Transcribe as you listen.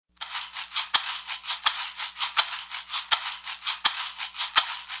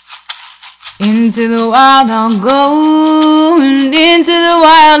Into the wild I'll go, and into the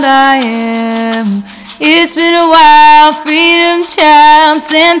wild I am. It's been a while, freedom child,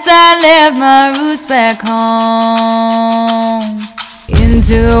 since I left my roots back home.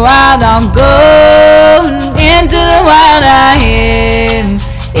 Into the wild I'll go, and into the wild I am.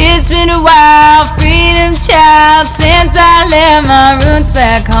 It's been a while, freedom child, since I left my roots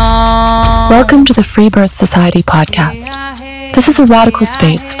back home. Welcome to the Freebirth Society podcast. This is a radical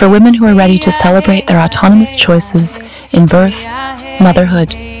space for women who are ready to celebrate their autonomous choices in birth,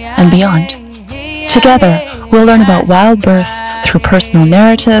 motherhood, and beyond. Together, we'll learn about wild birth through personal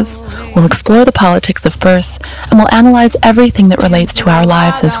narrative, we'll explore the politics of birth, and we'll analyze everything that relates to our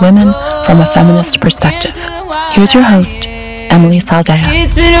lives as women from a feminist perspective. Here's your host, Emily Saldea.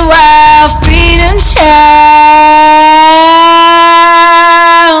 It's been a while, freedom child,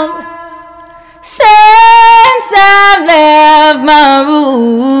 since I left my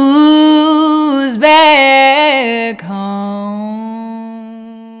roots back home.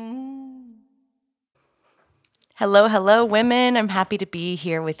 Hello, women. I'm happy to be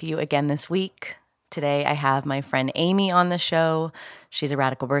here with you again this week. Today, I have my friend Amy on the show. She's a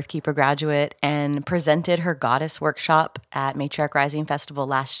Radical Birthkeeper graduate and presented her Goddess workshop at Matriarch Rising Festival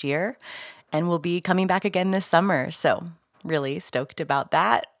last year and will be coming back again this summer. So really stoked about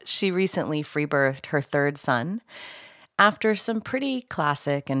that. She recently free-birthed her third son after some pretty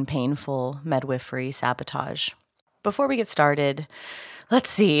classic and painful midwifery sabotage. Before we get started, let's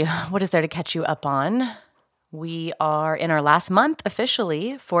see, what is there to catch you up on? We are in our last month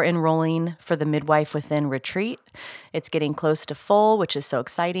officially for enrolling for the Midwife Within retreat. It's getting close to full, which is so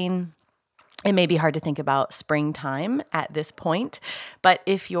exciting. It may be hard to think about springtime at this point, but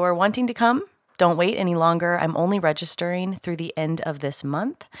if you're wanting to come, don't wait any longer. I'm only registering through the end of this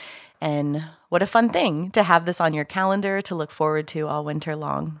month. And what a fun thing to have this on your calendar to look forward to all winter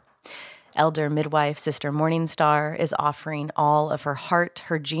long. Elder midwife Sister Morningstar is offering all of her heart,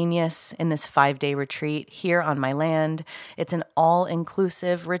 her genius in this 5-day retreat here on my land. It's an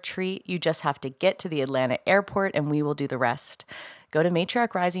all-inclusive retreat. You just have to get to the Atlanta airport and we will do the rest. Go to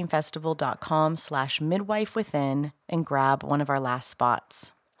matriarchrisingfestival.com/midwifewithin and grab one of our last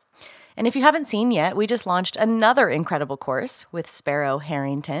spots. And if you haven't seen yet, we just launched another incredible course with Sparrow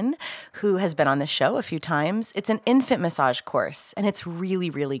Harrington, who has been on the show a few times. It's an infant massage course, and it's really,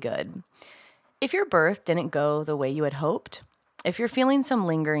 really good. If your birth didn't go the way you had hoped, if you're feeling some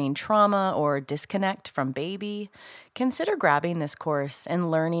lingering trauma or disconnect from baby, consider grabbing this course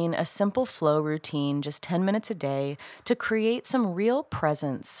and learning a simple flow routine, just 10 minutes a day, to create some real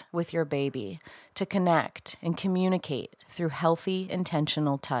presence with your baby, to connect and communicate through healthy,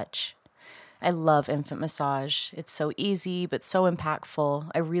 intentional touch. I love infant massage. It's so easy, but so impactful.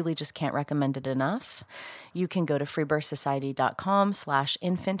 I really just can't recommend it enough. You can go to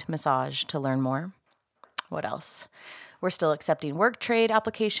freebirthsociety.com/infant massage to learn more. What else? We're still accepting work trade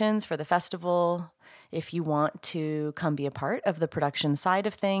applications for the festival. If you want to come be a part of the production side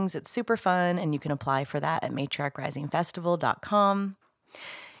of things, it's super fun, and you can apply for that at matriarchrisingfestival.com.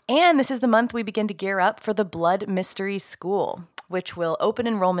 And this is the month we begin to gear up for the Blood Mystery School, which will open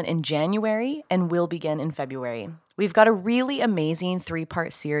enrollment in January and will begin in February. We've got a really amazing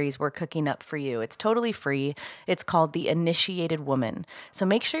 3-part series we're cooking up for you. It's totally free. It's called The Initiated Woman. So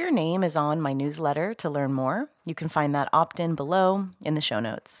make sure your name is on my newsletter to learn more. You can find that opt-in below in the show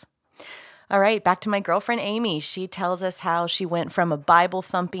notes. All right, back to my girlfriend Amy. She tells us how she went from a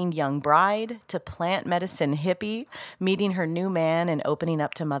Bible-thumping young bride to plant medicine hippie, meeting her new man and opening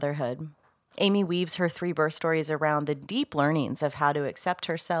up to motherhood. Amy weaves her 3 birth stories around the deep learnings of how to accept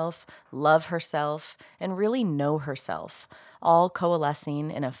herself, love herself, and really know herself, all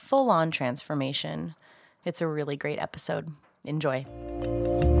coalescing in a full-on transformation. It's a really great episode. Enjoy.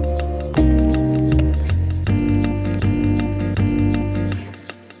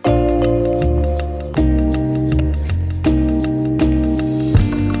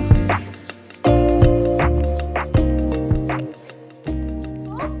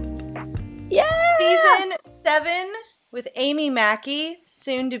 Season 7 with Amy Mackey,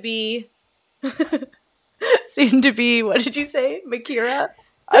 soon to be, what did you say, Makira?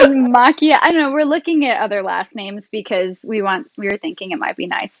 Maki, I don't know. We're looking at other last names because we were thinking it might be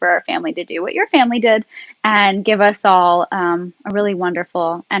nice for our family to do what your family did and give us all a really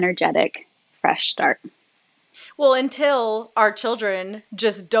wonderful, energetic, fresh start. Well, until our children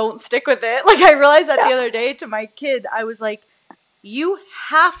just don't stick with it. Like, I realized that the other day to my kid, I was like, you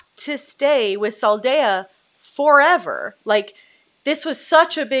have to stay with Saldea forever. Like, this was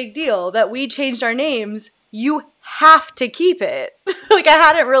such a big deal that we changed our names. You have to keep it. Like, I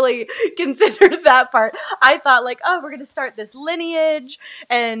hadn't really considered that part. I thought, like, oh, we're going to start this lineage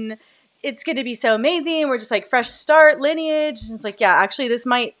and, it's going to be so amazing. We're just like fresh start lineage. And it's like, yeah, actually this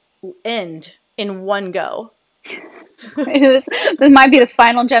might end in one go. This might be the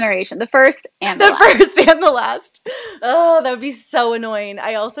final generation, the first and the last. First and the last. Oh, that would be so annoying.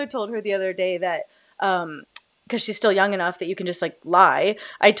 I also told her the other day that, because she's still young enough that you can just like lie.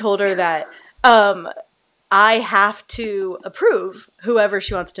 I told her that I have to approve whoever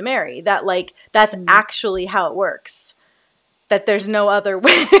she wants to marry. That like that's actually how it works. That there's no other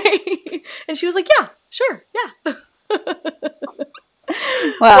way. And she was like, "Yeah, sure, yeah."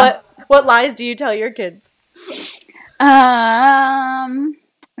 Well, what lies do you tell your kids? The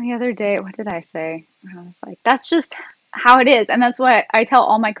other day, what did I say? I was like, that's just how it is. And that's what I tell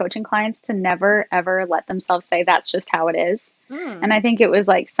all my coaching clients, to never, ever let themselves say that's just how it is. And I think it was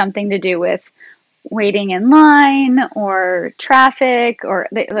like something to do with waiting in line or traffic, or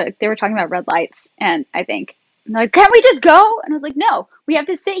they were talking about red lights. And I think, like, can't we just go? And I was like, no, we have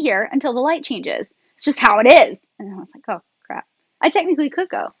to sit here until the light changes. It's just how it is. And I was like, oh, crap. I technically could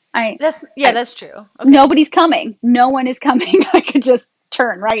go. That's true. Okay. Nobody's coming. No one is coming. I could just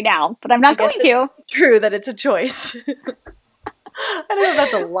turn right now, but I'm not going to. It's true that it's a choice. I don't know if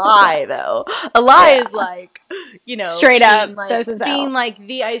that's a lie, though. A lie is like, you know, straight up being like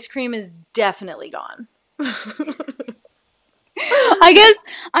the ice cream is definitely gone. I guess,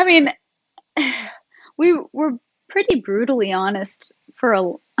 I mean, we were pretty brutally honest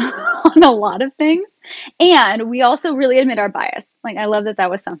on a lot of things. And we also really admit our bias. Like, I love that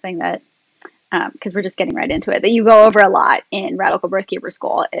was something that, because we're just getting right into it, that you go over a lot in Radical Birthkeeper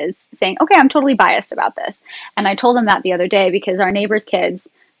School, is saying, okay, I'm totally biased about this. And I told them that the other day because our neighbor's kids,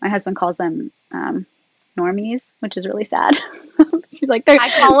 my husband calls them normies, which is really sad. He's like, I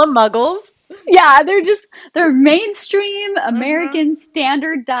call them muggles. Yeah, they're mainstream American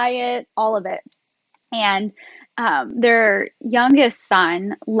standard diet, all of it. And their youngest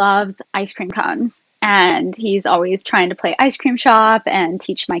son loves ice cream cones, and he's always trying to play ice cream shop and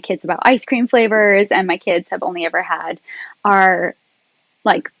teach my kids about ice cream flavors. And my kids have only ever had our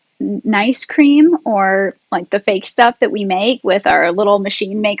like nice cream, or like the fake stuff that we make with our little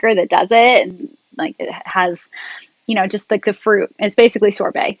machine maker that does it. And like it has, you know, just like the fruit. It's basically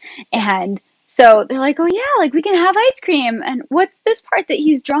sorbet. And so they're like, oh yeah, like we can have ice cream. And what's this part that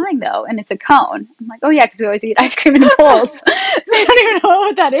he's drawing though? And it's a cone. I'm like, oh yeah, because we always eat ice cream in bowls. They don't even know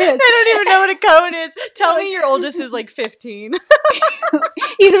what that is. They don't even know what a cone is. Tell me your oldest is like 15.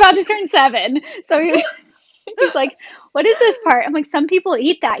 He's about to turn 7. So he's like, what is this part? I'm like, some people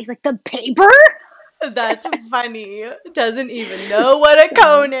eat that. He's like, the paper? That's funny. Doesn't even know what a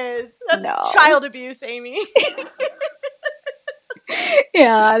cone is. That's child abuse, Amy.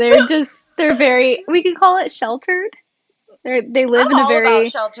 Yeah, they're very, we could call it sheltered. They live in a very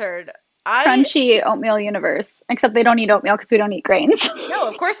sheltered, crunchy oatmeal universe, except they don't eat oatmeal because we don't eat grains. No,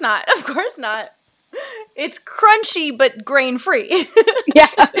 of course not. Of course not. It's crunchy, but grain-free.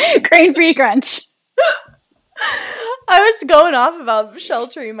 Yeah, grain-free crunch. I was going off about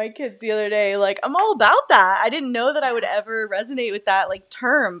sheltering my kids the other day. Like, I'm all about that. I didn't know that I would ever resonate with that like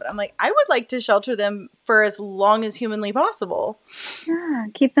term, but I'm like, I would like to shelter them for as long as humanly possible. Yeah,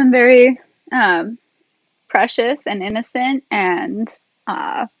 keep them very precious and innocent and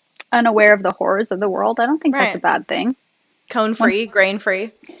unaware of the horrors of the world. I don't think that's a bad thing. Cone-free,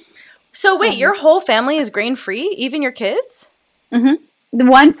 grain-free. So wait, your whole family is grain-free? Even your kids? Mm-hmm.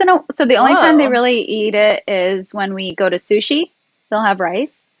 So the only time they really eat it is when we go to sushi. They'll have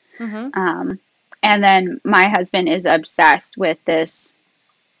rice. Mm-hmm. And then my husband is obsessed with this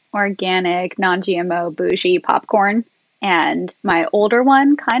organic, non-GMO, bougie popcorn. And my older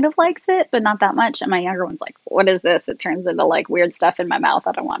one kind of likes it, but not that much. And my younger one's like, what is this? It turns into like weird stuff in my mouth.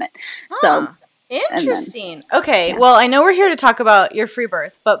 I don't want it. So interesting. Okay. Yeah. Well, I know we're here to talk about your free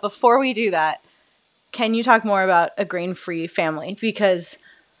birth, but before we do that, can you talk more about a grain-free family? Because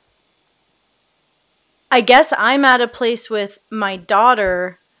I guess I'm at a place with my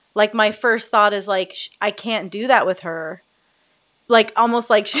daughter, like my first thought is like, I can't do that with her. Like almost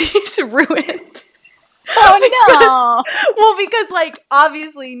like she's ruined. Oh no. Because like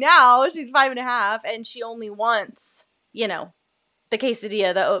obviously now she's 5.5 and she only wants, you know, the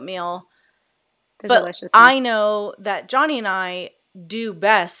quesadilla, the oatmeal. But I know that Johnny and I do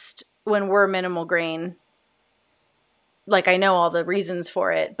best when we're minimal grain. Like, I know all the reasons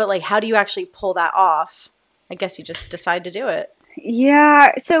for it, but like, how do you actually pull that off? I guess you just decide to do it.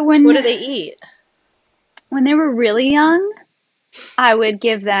 Yeah. So what do they eat? When they were really young, I would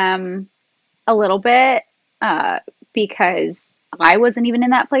give them a little bit because I wasn't even in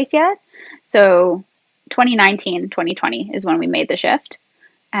that place yet. So 2019, 2020 is when we made the shift.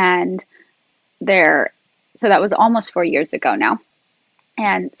 And so that was almost 4 years ago now.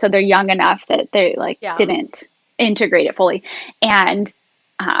 And so they're young enough that they like Yeah. didn't integrate it fully. And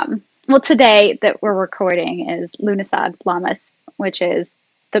well, today that we're recording is Lunasad Lamas, which is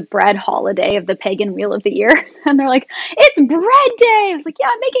the bread holiday of the pagan wheel of the year. And they're like, it's bread day. I was like, yeah,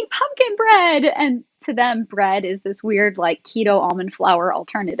 I'm making pumpkin bread. And to them, bread is this weird like keto almond flour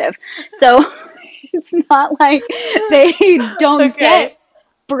alternative. So it's not like they don't get Okay.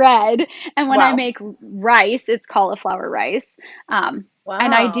 bread. And when I Wow. make rice, it's cauliflower rice. And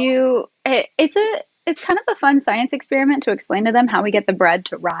I Wow. do it's kind of a fun science experiment to explain to them how we get the bread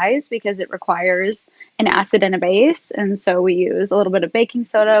to rise because it requires an acid and a base. And so we use a little bit of baking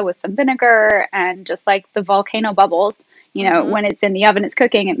soda with some vinegar and just like the volcano bubbles, Mm-hmm. when it's in the oven, it's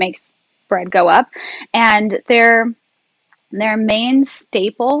cooking, it makes bread go up. And their main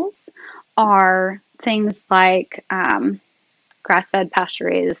staples are things like grass-fed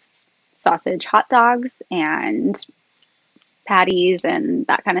pasture-raised sausage hot dogs and patties and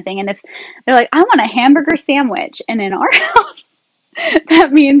that kind of thing. And if they're like, I want a hamburger sandwich, and in our house,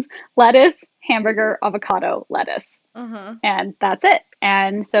 that means lettuce, hamburger, avocado, lettuce, Mm-hmm. and that's it.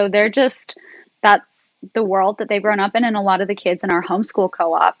 And so that's the world that they've grown up in. And a lot of the kids in our homeschool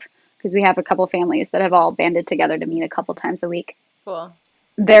co-op, because we have a couple families that have all banded together to meet a couple times a week, Cool.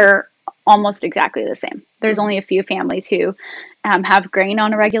 they're almost exactly the same. There's Mm-hmm. only a few families who have grain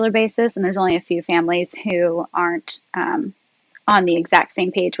on a regular basis, and there's only a few families who aren't on the exact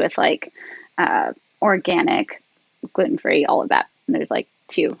same page with like organic, gluten free, all of that. And there's like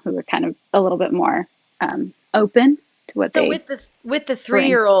two who are kind of a little bit more open to what So they with the bring.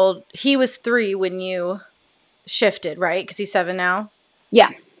 3-year-old, he was 3 when you shifted, right? Because he's 7 now.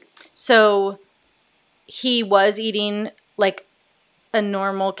 Yeah. So he was eating like a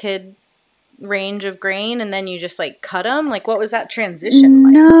normal kid range of grain, and then you just like cut him. Like, what was that transition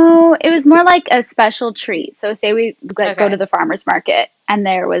like? No, it was more like a special treat. So say we like go to Okay. the farmer's market and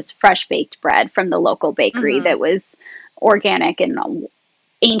there was fresh baked bread from the local bakery Mm-hmm. that was organic and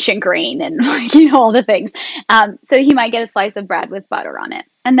ancient grain and all the things. So he might get a slice of bread with butter on it,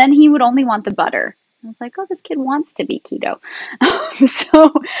 and then he would only want the butter. I was like, oh, this kid wants to be keto.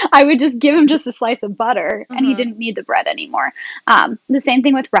 So I would just give him just a slice of butter, and he Mm-hmm. didn't need the bread anymore. The same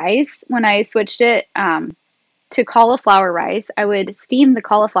thing with rice. When I switched it to cauliflower rice, I would steam the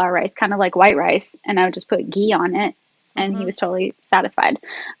cauliflower rice kind of like white rice, and I would just put ghee on it, and he Mm-hmm. was totally satisfied.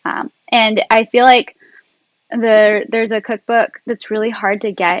 And I feel like there's a cookbook that's really hard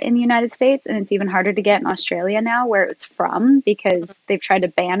to get in the United States, and it's even harder to get in Australia now, where it's from, because they've tried to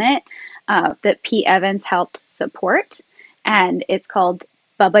ban it. That Pete Evans helped support, and it's called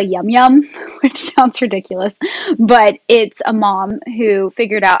Bubba Yum Yum, which sounds ridiculous, but it's a mom who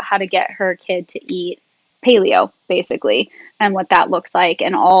figured out how to get her kid to eat paleo, basically, and what that looks like,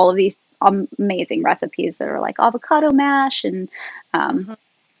 and all of these amazing recipes that are like avocado mash and um,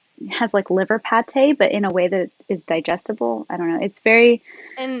 Mm-hmm. has like liver pate, but in a way that is digestible. I don't know. It's very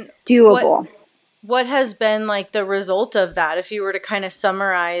And doable. what has been like the result of that? If you were to kind of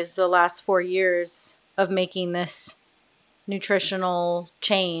summarize the last 4 years of making this nutritional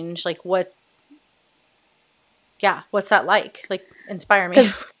change, like what's that like? Like, inspire me.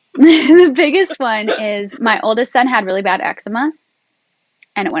 The the biggest one is my oldest son had really bad eczema,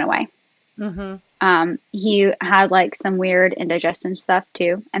 and it went away. Mm-hmm. He had like some weird indigestion stuff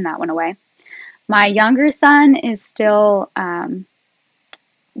too, and that went away. My younger son is still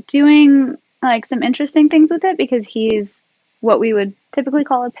doing like some interesting things with it because he's what we would typically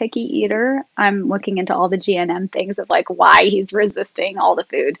call a picky eater. I'm looking into all the GNM things of like why he's resisting all the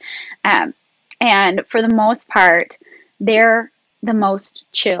food. Um, and for the most part, they're the most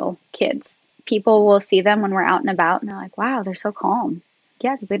chill kids. People will see them when we're out and about and they're like, wow, they're so calm.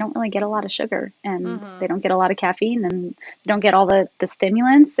 Yeah, because they don't really get a lot of sugar and Mm-hmm. they don't get a lot of caffeine and they don't get all the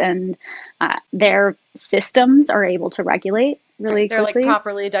stimulants, and their systems are able to regulate really They're like quickly.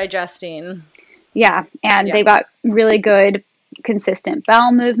 properly digesting. Yeah, and Yeah. they've got really good, consistent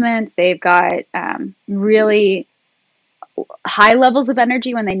bowel movements. They've got really high levels of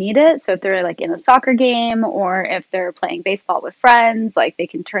energy when they need it. So if they're like in a soccer game or if they're playing baseball with friends, like they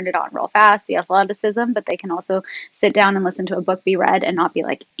can turn it on real fast, the athleticism, but they can also sit down and listen to a book be read and not be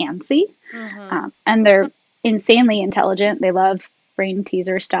like antsy. Mm-hmm. And they're insanely intelligent. They love brain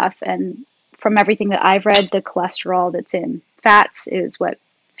teaser stuff. And from everything that I've read, the cholesterol that's in fats is what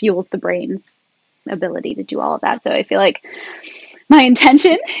fuels the brain's ability to do all of that. So I feel like my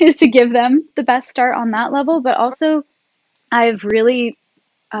intention is to give them the best start on that level, but also I've really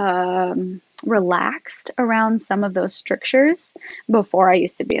relaxed around some of those strictures. Before, I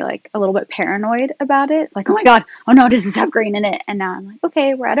used to be like a little bit paranoid about it, like, oh my God, oh no, does this have grain in it? And now I'm like,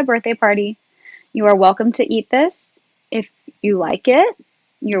 okay, we're at a birthday party. You are welcome to eat this. If you like it,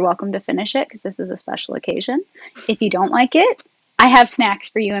 you're welcome to finish it because this is a special occasion. If you don't like it, I have snacks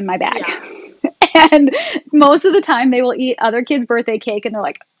for you in my bag. Yeah. And most of the time they will eat other kids' birthday cake and they're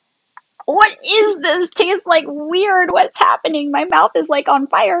like, what is this? Tastes like weird. What's happening? My mouth is like on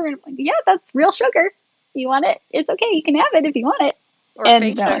fire. And I'm like, yeah, that's real sugar. You want it? It's okay. You can have it if you want it. Or And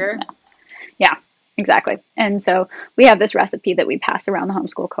fake they're like, sugar. "No." Yeah, exactly. And so we have this recipe that we pass around the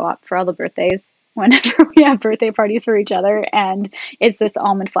homeschool co-op for all the birthdays whenever we have birthday parties for each other. And it's this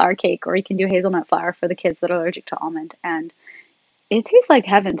almond flour cake, or you can do hazelnut flour for the kids that are allergic to almond. And it tastes like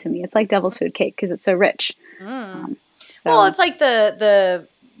heaven to me. It's like devil's food cake because it's so rich. Well, it's like the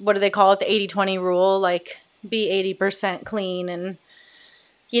what do they call it? The 80-20 rule, like be 80% clean and,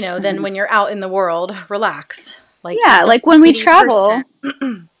 then when you're out in the world, relax. Like, yeah, like when we 80%. travel,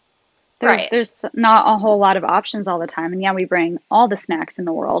 Right. there's not a whole lot of options all the time. And yeah, we bring all the snacks in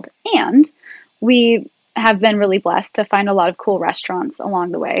the world. And we have been really blessed to find a lot of cool restaurants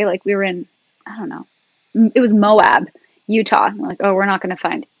along the way. Like we were in, I don't know, it was Moab, Utah. And we're like, oh, we're not going to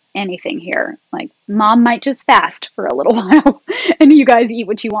find anything here. Like mom might just fast for a little while and you guys eat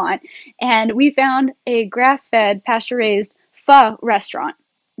what you want. And we found a grass-fed, pasture-raised pho restaurant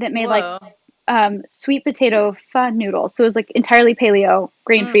that made Whoa. like sweet potato pho noodles. So it was like entirely paleo,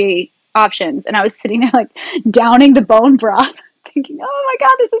 grain-free options. And I was sitting there like downing the bone broth, thinking, oh my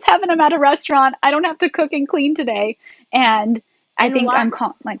God, this is heaven. I'm at a restaurant. I don't have to cook and clean today. And I think I'm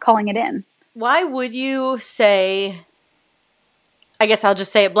calling it in. Why would you say, I guess I'll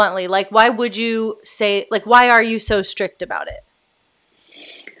just say it bluntly, like, why would you say, like, why are you so strict about it?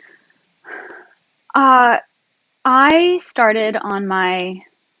 I started on my,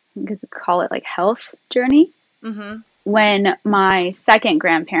 I could call it like health journey when my second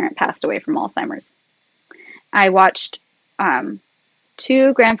grandparent passed away from Alzheimer's. I watched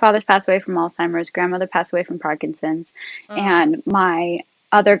two grandfathers pass away from Alzheimer's, grandmother passed away from Parkinson's, and my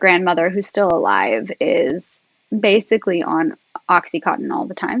other grandmother, who's still alive, is basically on Oxycontin all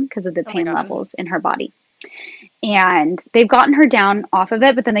the time because of the pain levels in her body. And they've gotten her down off of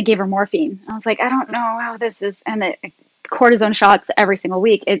it, but then they gave her morphine. I was like, I don't know how this is. And the cortisone shots every single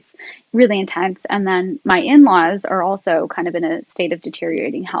week. It's really intense. And then my in-laws are also kind of in a state of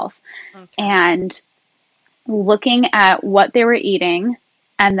deteriorating health. And looking at what they were eating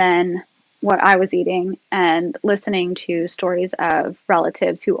and then what I was eating and listening to stories of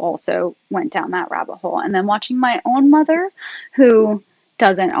relatives who also went down that rabbit hole. And then watching my own mother, who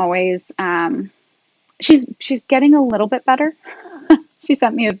doesn't always, she's getting a little bit better. She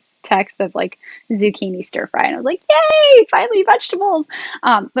sent me a text of like zucchini stir fry and I was like, yay, finally vegetables.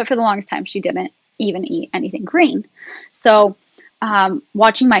 But for the longest time, she didn't even eat anything green. So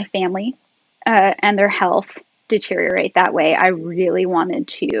watching my family and their health deteriorate that way, I really wanted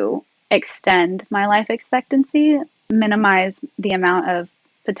to extend my life expectancy, minimize the amount of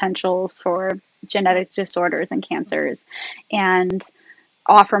potential for genetic disorders and cancers, and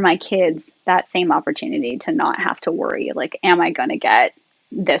offer my kids that same opportunity to not have to worry, like, am I going to get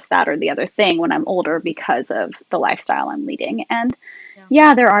this, that, or the other thing when I'm older because of the lifestyle I'm leading. And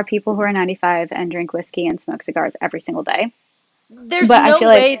yeah, there are people who are 95 and drink whiskey and smoke cigars every single day. There's no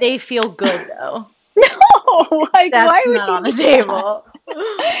way they feel good, though. No, like, that's why would not you on the table.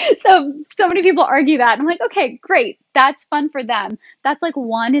 So many people argue that. And I'm like, okay, great. That's fun for them. That's like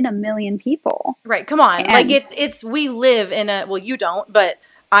 1 in a million people. Right. Come on. And like it's, we live in a, well, you don't, but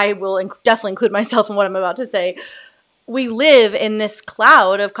I will definitely include myself in what I'm about to say. We live in this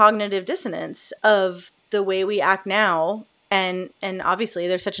cloud of cognitive dissonance of the way we act now. And obviously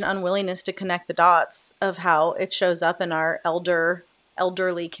there's such an unwillingness to connect the dots of how it shows up in our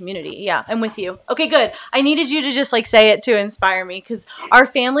elderly community. Yeah, I'm with you. Okay, good. I needed you to just like say it to inspire me because our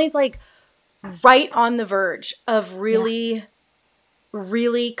family's like right on the verge of really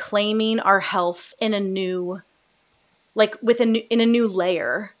claiming our health in a new, like in a new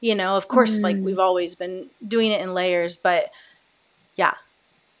layer, of course, like we've always been doing it in layers, but yeah,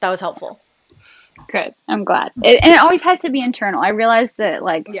 that was helpful. Good. I'm glad. And it always has to be internal. I realized that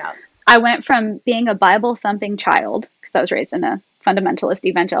I went from being a Bible thumping child, because I was raised in a fundamentalist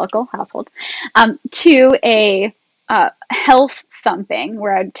evangelical household, to a health thumping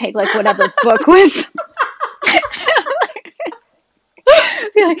where I'd take like whatever book was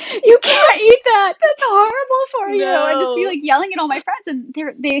be like, you can't eat that, that's horrible for you, and just be like yelling at all my friends, and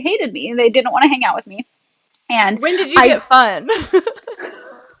they hated me and they didn't want to hang out with me. And when did you get fun?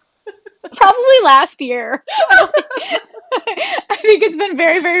 Probably last year. I think it's been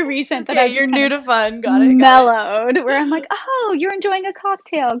very, very recent that you're new to fun. Got it. Mellowed, where I'm like, oh, you're enjoying a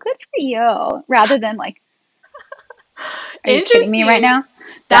cocktail. Good for you. Rather than like, are you kidding me right now?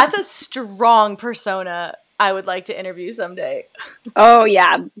 That's a strong persona. I would like to interview someday. Oh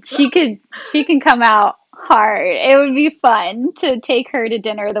yeah, she can come out hard. It would be fun to take her to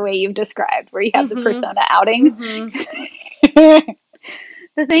dinner the way you've described, where you have the Mm-hmm. persona outings. Mm-hmm.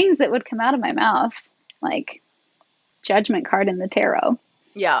 The things that would come out of my mouth, like judgment card in the tarot.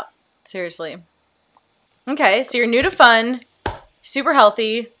 Yeah, seriously. Okay, so you're new to fun, super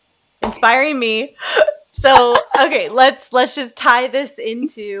healthy, inspiring me. So, okay, let's just tie this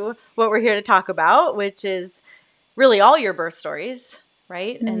into what we're here to talk about, which is really all your birth stories,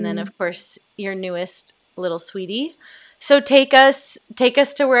 right? And then of course your newest little sweetie. So take us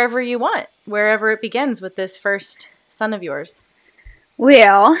to wherever you want, wherever it begins with this first son of yours.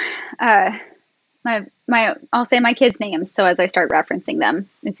 Well, my I'll say my kids' names, so as I start referencing them,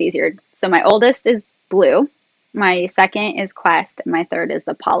 it's easier. So my oldest is Blue, my second is Quest, and my third is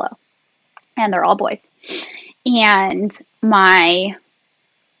Apollo. And they're all boys. And I'm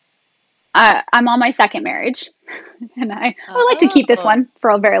on my second marriage, and I would like to keep this one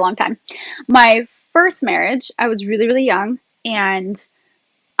for a very long time. My first marriage, I was really, really young, and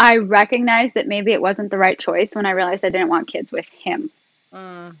I recognized that maybe it wasn't the right choice when I realized I didn't want kids with him.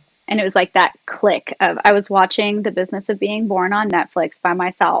 And it was like that click of I was watching The Business of Being Born on Netflix by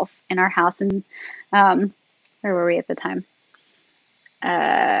myself in our house in, where were we at the time?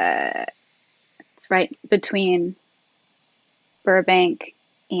 It's right between Burbank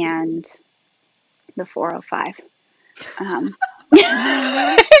and the 405. I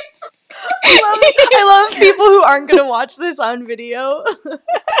love people who aren't going to watch this on video.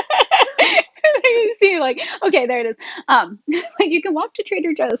 You see, like, okay, there it is. Like you can walk to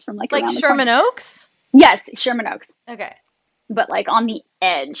Trader Joe's from like around the Sherman corner. Oaks? Yes, Sherman Oaks. Okay. But like on the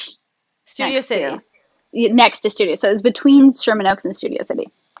edge. Studio City. Next to Studio. So it's between Sherman Oaks and Studio City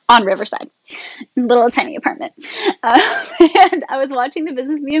on Riverside. Little tiny apartment. And I was watching The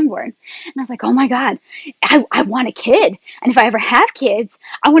Business Being Born, and I was like, oh my God, I want a kid. And if I ever have kids,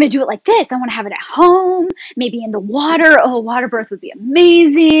 I want to do it like this. I want to have it at home, maybe in the water. Oh, water birth would be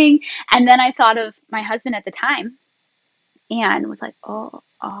amazing. And then I thought of my husband at the time and was like, oh,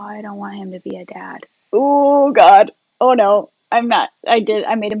 I don't want him to be a dad. Oh God. Oh no, I'm not. I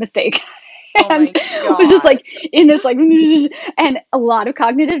made a mistake. And was just like in this like and a lot of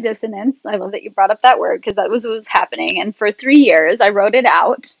cognitive dissonance. I love that you brought up that word because that was what was happening. And for 3 years I wrote it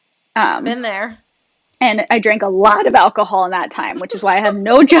out. Been there. And I drank a lot of alcohol in that time, which is why I have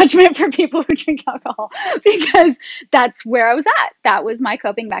no judgment for people who drink alcohol, because that's where I was at. That was my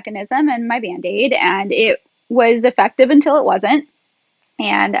coping mechanism and my Band-Aid, and it was effective until it wasn't.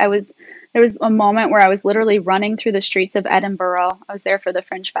 And there was a moment where I was literally running through the streets of Edinburgh. I was there for the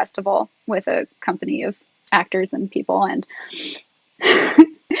Fringe Festival with a company of actors and people. And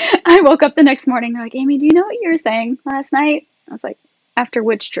I woke up the next morning. They're like, Amy, do you know what you were saying last night? I was like, after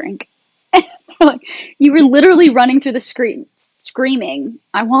which drink? And they're like, you were literally running through the street screaming,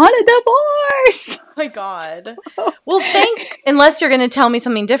 I want a divorce. Oh my God. Well, unless you're going to tell me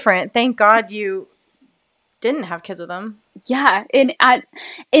something different, thank God you didn't have kids with them. Yeah. And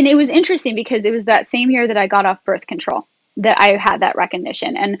it was interesting because it was that same year that I got off birth control that I had that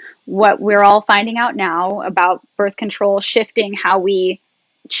recognition. And what we're all finding out now about birth control shifting how we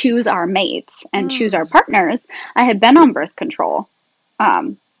choose our mates and choose our partners. I had been on birth control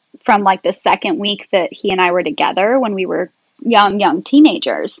from like the second week that he and I were together when we were young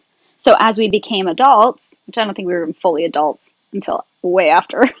teenagers. So as we became adults, which I don't think we were fully adults until way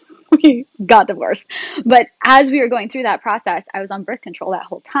after we got divorced. But as we were going through that process, I was on birth control that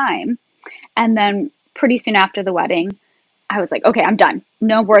whole time. And then pretty soon after the wedding, I was like, okay, I'm done.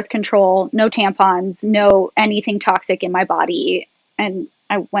 No birth control, no tampons, no anything toxic in my body. And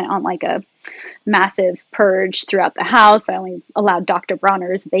I went on like a massive purge throughout the house. I only allowed Dr.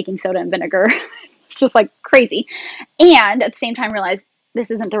 Bronner's baking soda and vinegar. It's just like crazy. And at the same time realized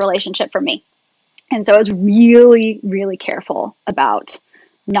this isn't the relationship for me. And so I was really, really careful about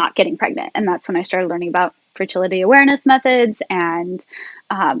not getting pregnant. And that's when I started learning about fertility awareness methods and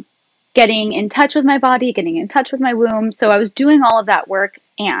getting in touch with my body, getting in touch with my womb. So I was doing all of that work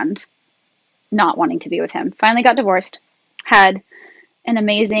and not wanting to be with him. Finally got divorced, had an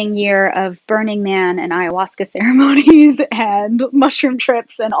amazing year of Burning Man and ayahuasca ceremonies and mushroom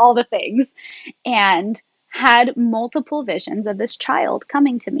trips and all the things, and had multiple visions of this child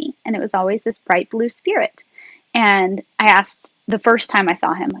coming to me. And it was always this bright blue spirit. And I asked the first time I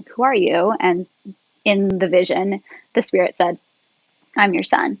saw him, like, who are you? And in the vision, the spirit said, I'm your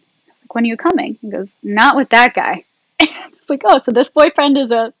son. I was like, when are you coming? He goes, not with that guy. And I was like, oh, so this boyfriend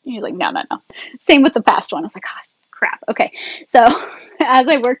is he's like, no. Same with the past one. I was like, gosh, crap. Okay. So as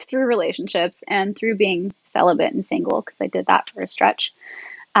I worked through relationships and through being celibate and single, because I did that for a stretch,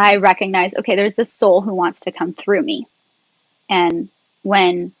 I recognize, okay, there's this soul who wants to come through me. And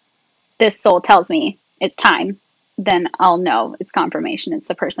when this soul tells me it's time, then I'll know it's confirmation. It's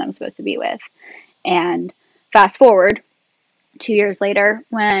the person I'm supposed to be with. And fast forward 2 years later,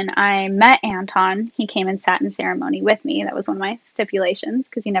 when I met Anton, he came and sat in ceremony with me. That was one of my stipulations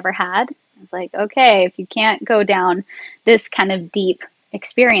because he never had. I was like, okay, if you can't go down this kind of deep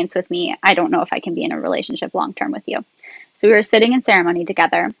experience with me, I don't know if I can be in a relationship long term with you. So we were sitting in ceremony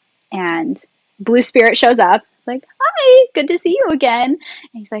together, and Blue Spirit shows up. It's like, hi, good to see you again. And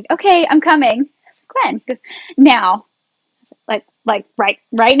he's like, okay, I'm coming. I was like, when? He goes, now. Like right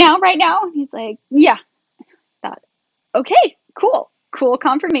now, right now. And he's like, yeah. I thought, okay, cool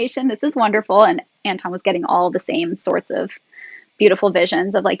confirmation. This is wonderful. And Anton was getting all the same sorts of beautiful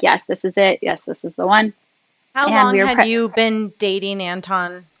visions of like, yes, this is it. Yes, this is the one. How long had you been dating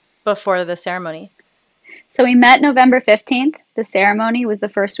Anton before the ceremony? So we met November 15th. The ceremony was the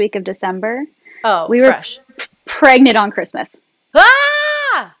first week of December. Oh, we fresh. were pregnant on Christmas.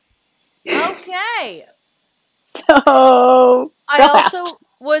 Ah! Okay. So I also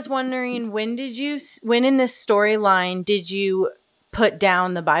was wondering, when in this storyline did you put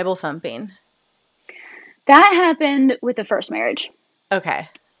down the Bible thumping? That happened with the first marriage. Okay.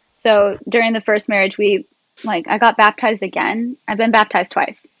 So during the first marriage, I got baptized again. I've been baptized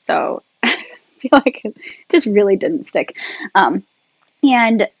twice. So I feel like it just really didn't stick.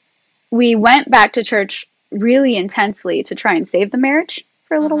 And we went back to church really intensely to try and save the marriage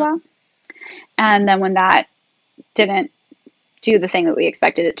for a little while. And then when that didn't do the thing that we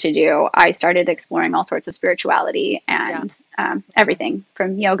expected it to do, I started exploring all sorts of spirituality and everything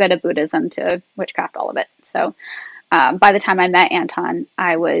from yoga to Buddhism to witchcraft, all of it. So by the time I met Anton,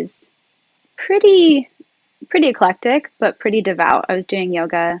 I was pretty eclectic, but pretty devout. I was doing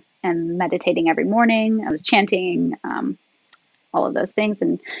yoga and meditating every morning. I was chanting, all of those things,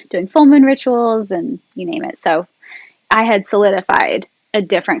 and doing full moon rituals and you name it. So I had solidified a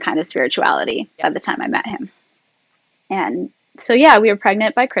different kind of spirituality by the time I met him. And so, yeah, we were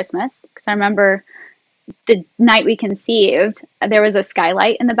pregnant by Christmas, because I remember the night we conceived, there was a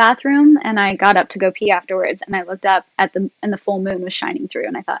skylight in the bathroom, and I got up to go pee afterwards, and I looked up and the full moon was shining through,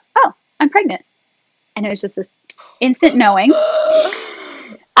 and I thought, oh, I'm pregnant. And it was just this instant knowing.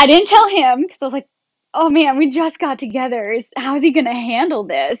 I didn't tell him, because I was like, oh man, we just got together. How is he going to handle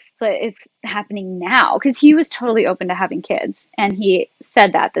this? But it's happening now, because he was totally open to having kids. And he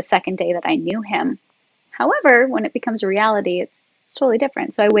said that the second day that I knew him. However, when it becomes a reality, it's totally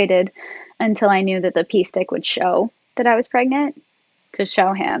different. So I waited until I knew that the pee stick would show that I was pregnant to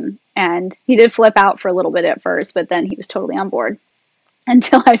show him. And he did flip out for a little bit at first, but then he was totally on board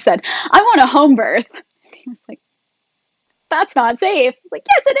until I said, I want a home birth. He was like, that's not safe. I was like,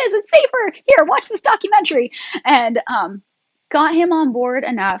 yes, it is. It's safer. Here, watch this documentary. And got him on board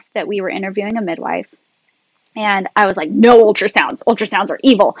enough that we were interviewing a midwife. And I was like, no ultrasounds. Ultrasounds are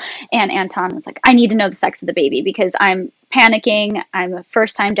evil. And Anton was like, I need to know the sex of the baby, because I'm panicking. I'm a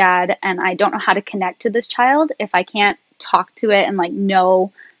first-time dad, and I don't know how to connect to this child if I can't talk to it and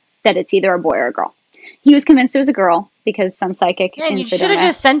know that it's either a boy or a girl. He was convinced it was a girl, because some psychic. Man, you should have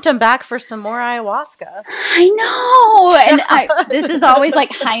just sent him back for some more ayahuasca. I know. And this is always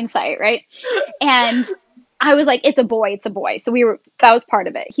hindsight, right? And I was like, it's a boy. So that was part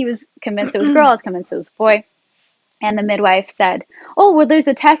of it. He was convinced it was a girl. I was convinced it was a boy. And the midwife said, oh, well, there's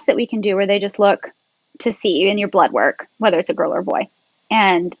a test that we can do where they just look to see in your blood work whether it's a girl or a boy.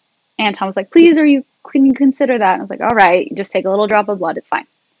 And Anton was like, please, can you consider that? And I was like, all right, just take a little drop of blood. It's fine.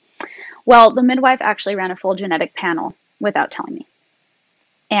 Well, the midwife actually ran a full genetic panel without telling me.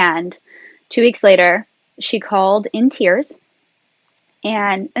 And 2 weeks later, she called in tears.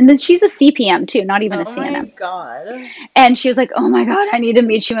 And then she's a CPM too, not even a CNM. Oh my God. And she was like, oh my God, I need to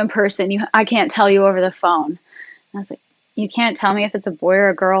meet you in person. I can't tell you over the phone. And I was like, you can't tell me if it's a boy or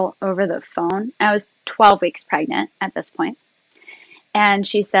a girl over the phone? I was 12 weeks pregnant at this point. And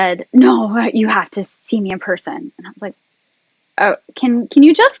she said, no, you have to see me in person. And I was like, oh, can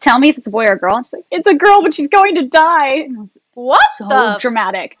you just tell me if it's a boy or a girl? And she's like, it's a girl, but she's going to die. And I was like, what? So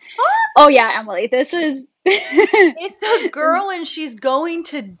dramatic. Oh yeah, Emily, this is... It's a girl and she's going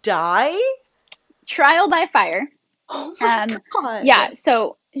to die? Trial by fire. Oh my God. Yeah,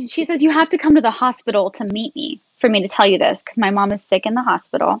 so she says, you have to come to the hospital to meet me for me to tell you this, because my mom is sick in the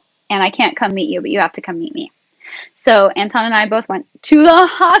hospital and I can't come meet you, but you have to come meet me. So Anton and I both went to the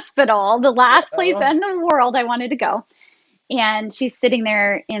hospital, the last place in the world I wanted to go. And she's sitting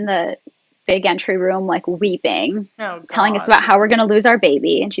there in the big entry room, weeping, telling us about how we're going to lose our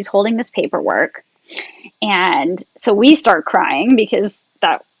baby. And she's holding this paperwork. And so we start crying, because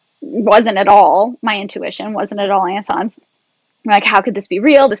that wasn't at all my intuition, wasn't at all Anton's. We're like, how could this be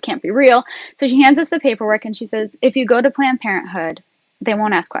real? This can't be real. So she hands us the paperwork and she says, if you go to Planned Parenthood, they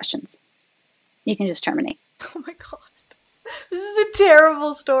won't ask questions. You can just terminate. Oh my God. This is a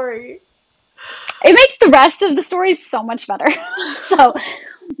terrible story. It makes the rest of the story so much better. So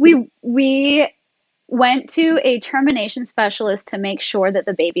we went to a termination specialist to make sure that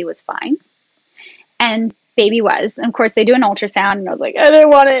the baby was fine. And baby was. And of course, they do an ultrasound, and I was like, I didn't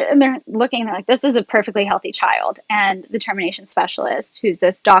want it. And they're looking, and they're like, this is a perfectly healthy child. And the termination specialist, who's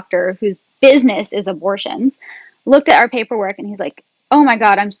this doctor whose business is abortions, looked at our paperwork, and he's like, oh my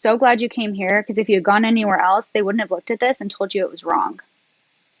God, I'm so glad you came here, because if you had gone anywhere else, they wouldn't have looked at this and told you it was wrong.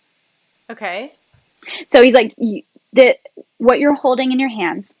 Okay. So he's like, what you're holding in your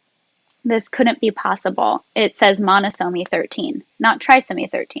hands, this couldn't be possible. It says monosomy 13, not trisomy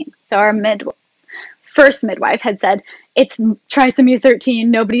 13. So our first midwife had said, it's trisomy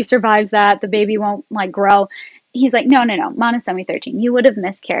 13. Nobody survives that. The baby won't grow. He's like, no, monosomy 13. You would have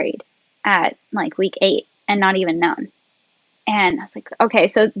miscarried at week 8 and not even known. And I was like, okay,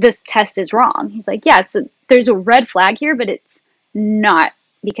 so this test is wrong. He's like, yeah, so there's a red flag here, but it's not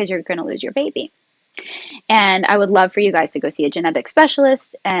because you're going to lose your baby. And I would love for you guys to go see a genetic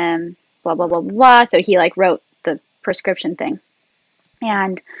specialist and blah, blah, blah, blah. So he wrote the prescription thing.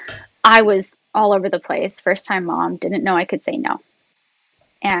 And I was all over the place. First time mom, didn't know I could say no.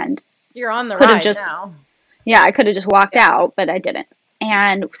 And you're on the ride now. Yeah, I could have just walked out, but I didn't.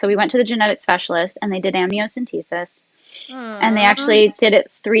 And so we went to the genetic specialist and they did amniocentesis. And they actually did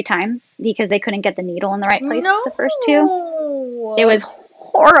it 3 times because they couldn't get the needle in the right place the first 2. It was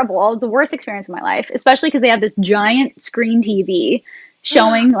horrible. It was the worst experience of my life, especially because they have this giant screen TV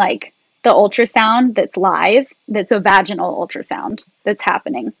showing the ultrasound that's live. That's a vaginal ultrasound that's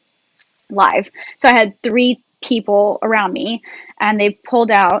happening live. So I had 3 people around me and they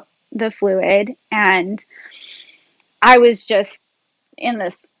pulled out the fluid and I was just in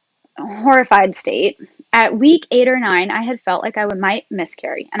this horrified state. At week 8 or 9, I had felt like I might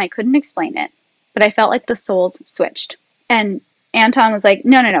miscarry and I couldn't explain it, but I felt like the souls switched. And Anton was like,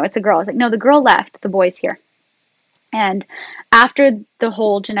 no, it's a girl. I was like, no, the girl left, the boy's here. And after the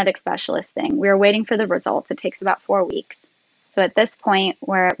whole genetic specialist thing, we were waiting for the results. It takes about 4 weeks. So at this point,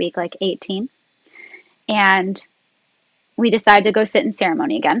 we're at week 18. And we decided to go sit in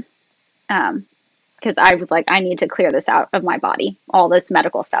ceremony again. Because I was like, I need to clear this out of my body. All this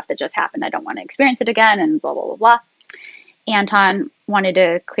medical stuff that just happened, I don't want to experience it again, and blah, blah, blah, blah. Anton wanted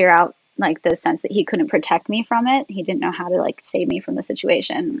to clear out the sense that he couldn't protect me from it. He didn't know how to save me from the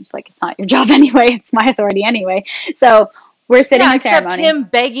situation. It's like, it's not your job anyway. It's my authority anyway. So we're sitting in ceremony. Except him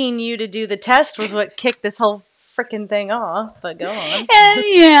begging you to do the test was what kicked this whole freaking thing off. But go on.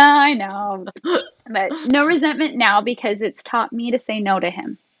 Yeah, I know. But no resentment now because it's taught me to say no to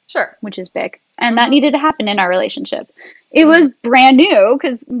him. Sure. Which is big. And that needed to happen in our relationship. It was brand new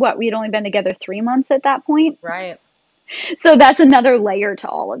because we had only been together 3 months at that point. Right. So that's another layer to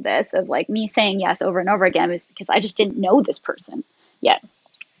all of this of me saying yes over and over again was because I just didn't know this person yet.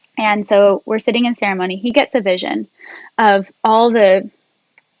 And so we're sitting in ceremony. He gets a vision of all the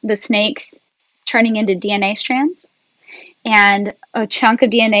snakes turning into DNA strands and a chunk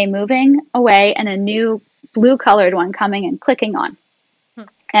of DNA moving away and a new blue colored one coming and clicking on.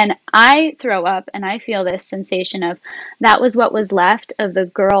 And I throw up and I feel this sensation of that was what was left of the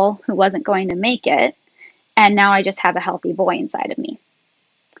girl who wasn't going to make it. And now I just have a healthy boy inside of me.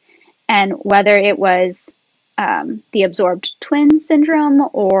 And whether it was the absorbed twin syndrome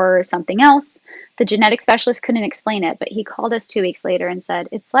or something else, the genetic specialist couldn't explain it. But he called us 2 weeks later and said,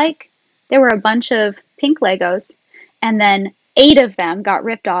 it's like there were a bunch of pink Legos and then 8 of them got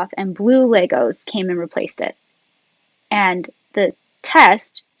ripped off and blue Legos came and replaced it. And the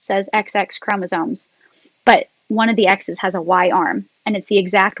test says XX chromosomes, but one of the X's has a Y arm, and it's the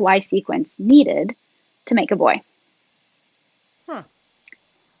exact Y sequence needed to make a boy.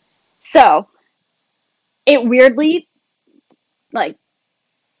 So it weirdly,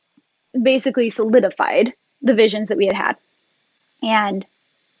 basically solidified the visions that we had had. And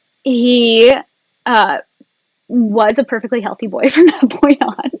he was a perfectly healthy boy from that point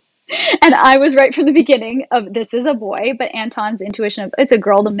on. And I was right from the beginning of this is a boy, but Anton's intuition of it's a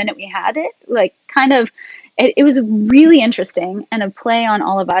girl the minute we had it, it was really interesting and a play on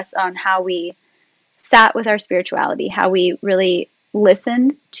all of us on how we sat with our spirituality, how we really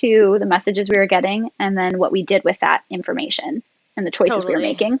listened to the messages we were getting, and then what we did with that information and the choices we were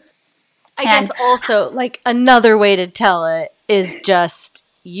making. I guess also, another way to tell it is just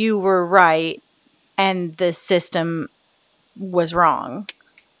you were right and the system was wrong.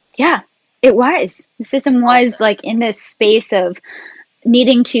 Yeah, it was. The system was in this space of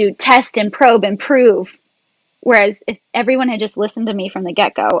needing to test and probe and prove Whereas if everyone had just listened to me from the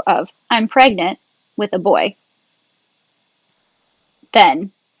get-go of I'm pregnant with a boy,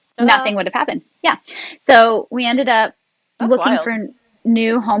 then Ta-da. nothing would have happened. Yeah. So we ended up That's looking wild. for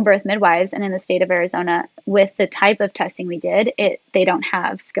new home birth midwives, and in the state of Arizona, with the type of testing we did, they don't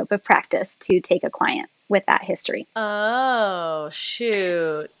have scope of practice to take a client with that history. Oh,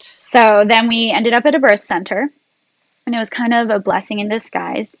 shoot. So then we ended up at a birth center, and it was kind of a blessing in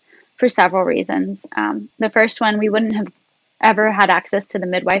disguise for several reasons. The first one, we wouldn't have ever had access to the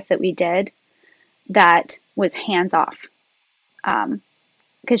midwife that we did that was hands off,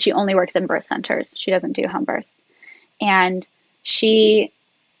 because she only works in birth centers. She doesn't do home births. And she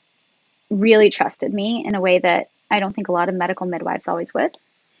really trusted me in a way that I don't think a lot of medical midwives always would,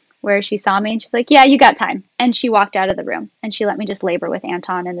 where she saw me and she's like, yeah, you got time. And she walked out of the room and she let me just labor with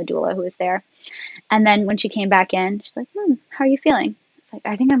Anton and the doula who was there. And then when she came back in, she's like, how are you feeling? It's like,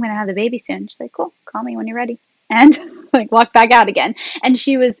 I think I'm going to have the baby soon. She's like, cool, call me when you're ready. And like walked back out again. And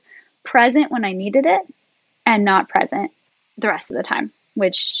she was present when I needed it and not present the rest of the time,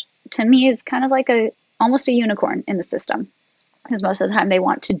 which to me is kind of like almost a unicorn in the system, because most of the time they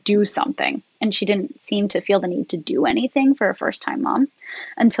want to do something, and she didn't seem to feel the need to do anything for a first time mom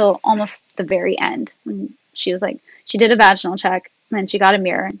until almost the very end, when she was like, she did a vaginal check and then she got a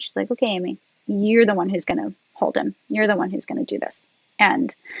mirror and she's like, okay, Amy, you're the one who's going to hold him, you're the one who's going to do this.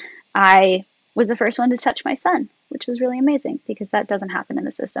 And I was the first one to touch my son, which was really amazing because that doesn't happen in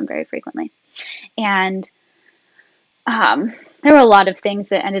the system very frequently. And there were a lot of things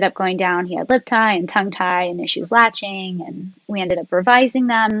that ended up going down. He had lip tie and tongue tie and issues latching, and we ended up revising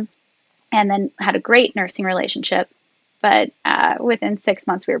them and then had a great nursing relationship. But within 6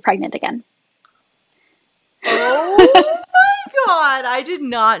 months, we were pregnant again. Oh my God. I did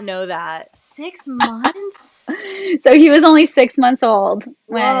not know that. 6 months? So he was only 6 months old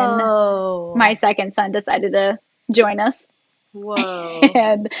when Whoa. my second son decided to join us. Whoa.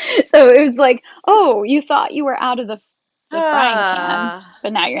 And so it was like, oh, you thought you were out of the frying pan,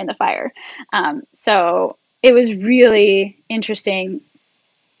 but now you're in the fire. So it was really interesting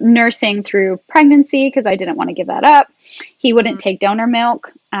nursing through pregnancy because I didn't want to give that up. He wouldn't take donor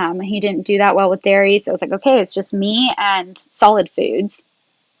milk. He didn't do that well with dairy. So I was like, okay, it's just me and solid foods.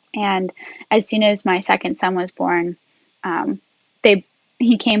 And as soon as my second son was born,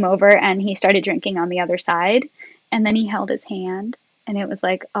 he came over and he started drinking on the other side. And then he held his hand, and it was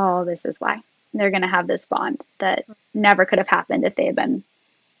like, oh, this is why they're going to have this bond that never could have happened if they had been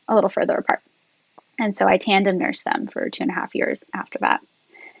a little further apart. And so I tandem nursed them for 2.5 years after that.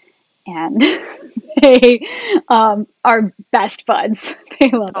 And they are best buds. They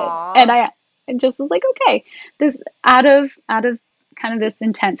love Aww. it. And I just was like, okay, this out of kind of this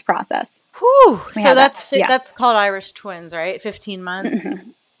intense process. Whew. So that's yeah. That's called Irish twins, right? 15 months?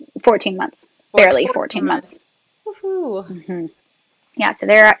 14 months. Barely 14 months. Woohoo. Mm-hmm. Yeah, so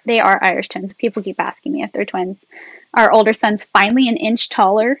they are Irish twins. People keep asking me if they're twins. Our older son's finally an inch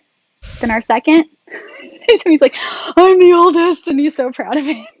taller than our second. So he's like, I'm the oldest, and he's so proud of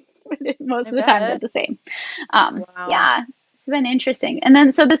it. But most of the time, they're the same. Wow. Yeah, it's been interesting. And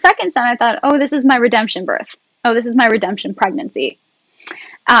then, so the second son, I thought, oh, this is my redemption birth. Oh, this is my redemption pregnancy.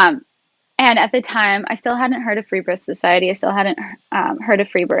 And at the time, I still hadn't heard of Freebirth Society. I still hadn't heard of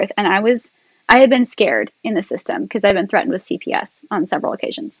Freebirth. And I had been scared in the system because I've been threatened with CPS on several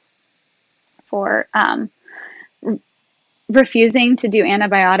occasions for refusing to do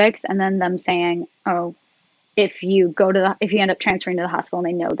antibiotics, and then them saying, oh, if you end up transferring to the hospital and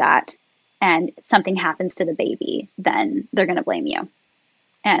they know that and something happens to the baby, then they're going to blame you.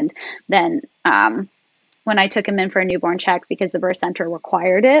 And then when I took him in for a newborn check because the birth center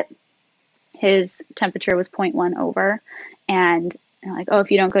required it, his temperature was 0.1 over, and I'm like, oh, if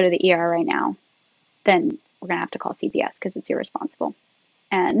you don't go to the ER right now, then we're going to have to call CPS because it's irresponsible.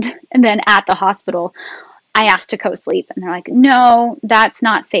 And then at the hospital, I asked to co-sleep, and they're like, no, that's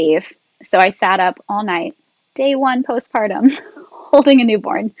not safe. So I sat up all night, day 1 postpartum, holding a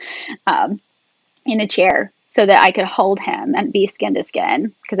newborn in a chair so that I could hold him and be skin to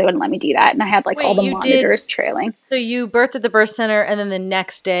skin because they wouldn't let me do that. And I had all the monitors trailing. So you birthed at the birth center, and then the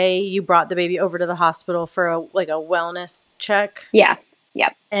next day you brought the baby over to the hospital for a wellness check? Yeah.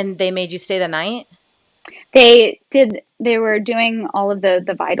 Yep. And they made you stay the night? They were doing all of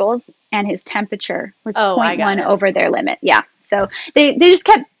the vitals, and his temperature was 0.1 over their limit. Yeah. So they just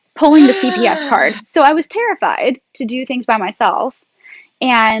kept pulling the CPS card. So I was terrified to do things by myself.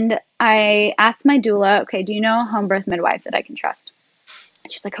 And I asked my doula, okay, do you know a home birth midwife that I can trust?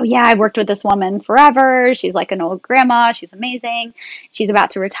 And she's like, oh yeah, I've worked with this woman forever. She's like an old grandma. She's amazing. She's about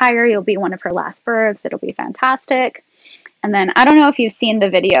to retire. You'll be one of her last births. It'll be fantastic. And then I don't know if you've seen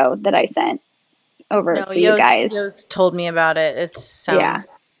the video that I sent. over No, for you guys. Yo's told me about it. It Yeah.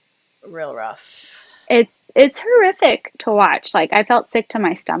 sounds real rough. It's horrific to watch. Like, I felt sick to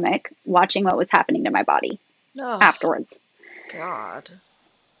my stomach watching what was happening to my body Oh, afterwards. God.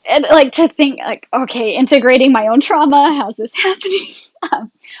 And like to think like, okay, integrating my own trauma, how's this happening?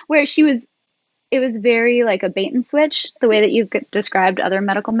 Where it was very like a bait and switch, the way that you've described other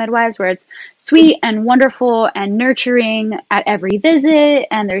medical midwives, where it's sweet and wonderful and nurturing at every visit.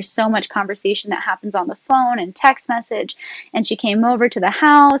 And there's so much conversation that happens on the phone and text message. And she came over to the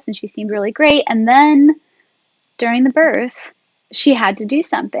house and she seemed really great. And then during the birth, she had to do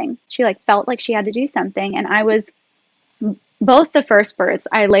something. She like felt like she had to do something. And I was both the first births,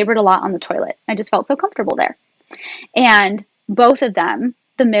 I labored a lot on the toilet. I just felt so comfortable there. And both of them,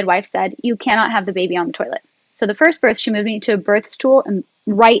 the midwife said, you cannot have the baby on the toilet. So the first birth, she moved me to a birth stool and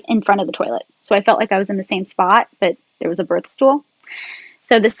right in front of the toilet. So I felt like I was in the same spot, but there was a birth stool.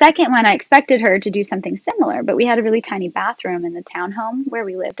 So the second one, I expected her to do something similar, but we had a really tiny bathroom in the townhome where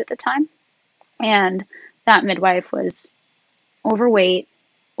we lived at the time. And that midwife was overweight,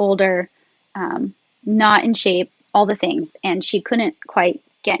 older, not in shape, all the things. And she couldn't quite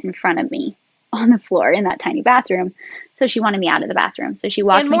get in front of me on the floor in that tiny bathroom. So she wanted me out of the bathroom. So she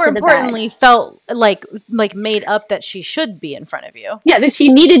walked And me more to the importantly, bed. felt like made up that she should be in front of you. Yeah, that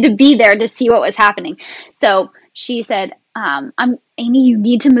she needed to be there to see what was happening. So she said, Amy, you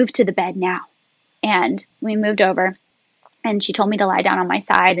need to move to the bed now. And we moved over. And she told me to lie down on my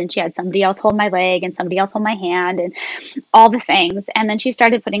side, and she had somebody else hold my leg and somebody else hold my hand and all the things. And then she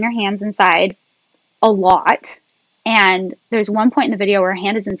started putting her hands inside a lot. And there's one point in the video where her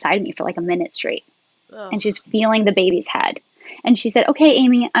hand is inside me for like a minute straight. Ugh. And she's feeling the baby's head. And she said, okay,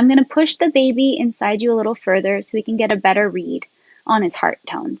 Amy, I'm going to push the baby inside you a little further so we can get a better read on his heart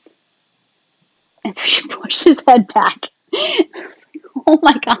tones. And so she pushed his head back. I was like, oh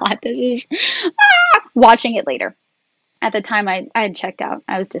my God, this is watching it later. At the time, I had checked out.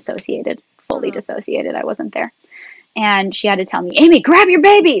 I was dissociated, fully dissociated. I wasn't there. And she had to tell me, Amy, grab your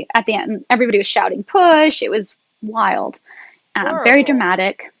baby at the end. Everybody was shouting, push. It was wild, very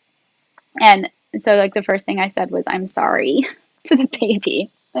dramatic. And so, like, the first thing I said was, I'm sorry to the baby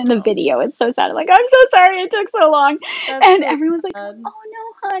in the video. It's so sad. I'm like, I'm so sorry it took so long. And everyone's like, oh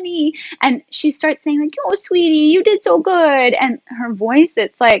no, honey. And she starts saying, like, oh, sweetie, you did so good. And her voice,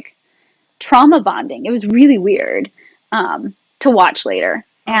 it's like trauma bonding. It was really weird to watch later.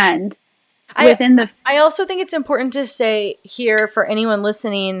 And I also think it's important to say here for anyone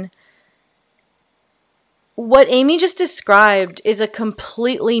listening, what Amy just described is a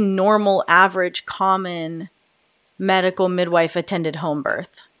completely normal, average, common medical midwife attended home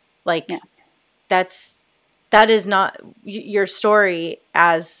birth. Like, yeah. that is not your story,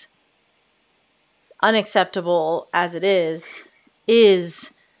 as unacceptable as it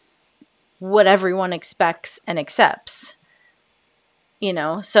is what everyone expects and accepts. You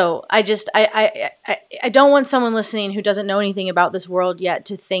know, so I don't want someone listening who doesn't know anything about this world yet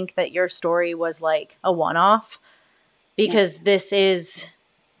to think that your story was like a one-off, because this is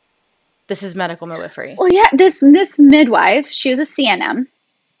medical midwifery. Well, yeah, this midwife, she was a CNM.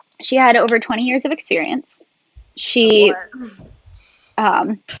 She had over 20 years of experience. She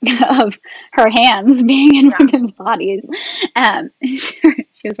of her hands being in women's bodies.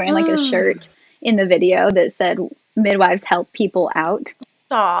 She was wearing like a shirt in the video that said "Midwives help people out."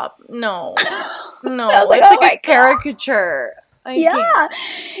 Stop! No, like, it's oh like a caricature. Yeah,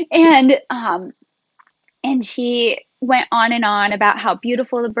 and she went on and on about how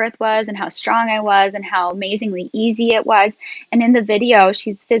beautiful the birth was and how strong I was and how amazingly easy it was. And in the video,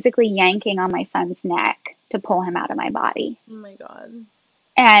 she's physically yanking on my son's neck to pull him out of my body. Oh my God.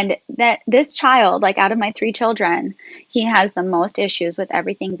 And that this child, like out of my 3 children, he has the most issues with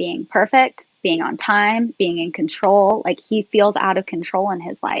everything being perfect, being on time, being in control. Like, he feels out of control in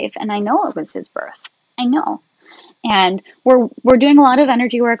his life. And I know it was his birth. I know. And we're doing a lot of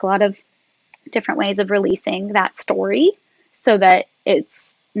energy work, a lot of different ways of releasing that story so that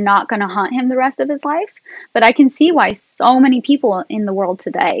it's not going to haunt him the rest of his life. But I can see why so many people in the world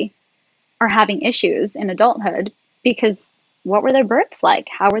today are having issues in adulthood, because what were their births like?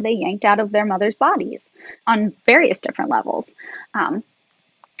 How were they yanked out of their mother's bodies on various different levels?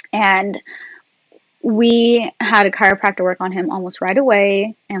 And we had a chiropractor work on him almost right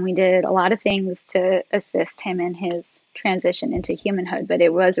away, and we did a lot of things to assist him in his transition into humanhood, but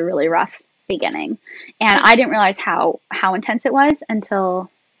it was a really rough beginning. And I didn't realize how intense it was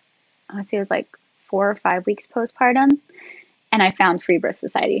until, let's see, it was like 4 or 5 weeks postpartum, and I found Freebirth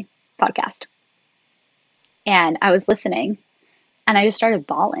Society podcast. And I was listening, and I just started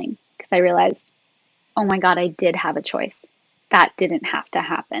bawling because I realized, oh my God, I did have a choice. That didn't have to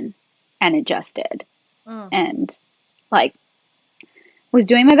happen. And it just did. And like, was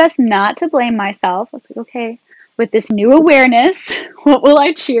doing my best not to blame myself. I was like, okay, with this new awareness, what will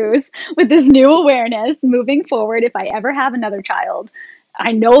I choose? With this new awareness moving forward, if I ever have another child,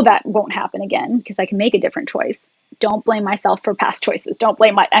 I know that won't happen again because I can make a different choice. Don't blame myself for past choices. Don't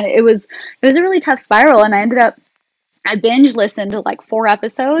blame and it was a really tough spiral. And I binge listened to like 4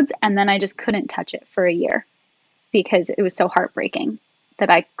 episodes and then I just couldn't touch it for a year because it was so heartbreaking that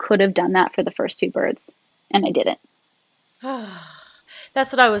I could have done that for the first 2 births and I didn't.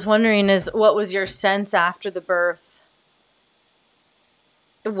 That's what I was wondering, is what was your sense after the birth?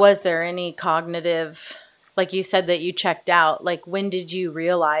 Was there any cognitive, like you said that you checked out, like when did you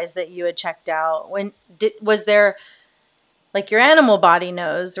realize that you had checked out? Was there, like your animal body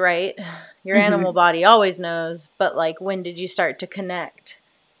knows, right? Your animal body always knows, but like when did you start to connect?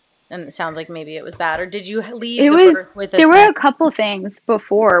 And it sounds like maybe it was that, or did you leave birth with there were a couple things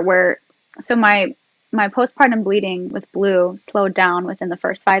before where, so my postpartum bleeding with Blue slowed down within the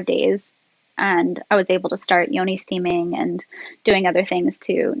first 5 days, and I was able to start yoni steaming and doing other things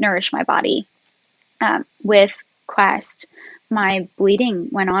to nourish my body. With Quest, my bleeding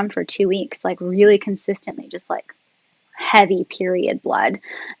went on for 2 weeks, like really consistently, just like heavy period blood.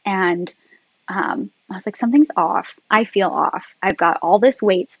 And I was like, something's off. I feel off. I've got all this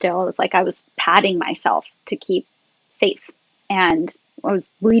weight still. It was like I was patting myself to keep safe. And I was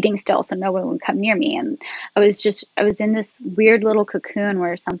bleeding still, so no one would come near me. And I was in this weird little cocoon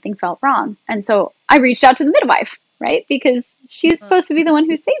where something felt wrong. And so I reached out to the midwife, right? Because she's supposed to be the one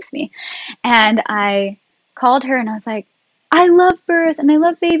who saves me. And I called her and I was like, I love birth and I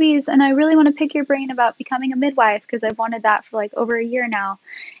love babies and I really want to pick your brain about becoming a midwife because I've wanted that for like over a year now.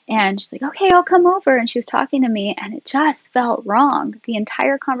 And she's like, okay, I'll come over. And she was talking to me and it just felt wrong. The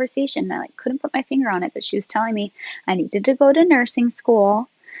entire conversation, I like couldn't put my finger on it, but she was telling me I needed to go to nursing school.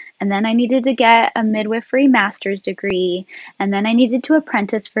 And then I needed to get a midwifery master's degree. And then I needed to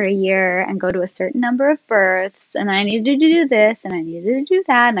apprentice for a year and go to a certain number of births. And I needed to do this and I needed to do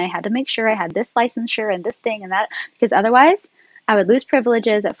that. And I had to make sure I had this licensure and this thing and that, because otherwise I would lose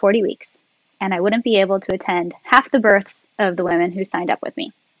privileges at 40 weeks and I wouldn't be able to attend half the births of the women who signed up with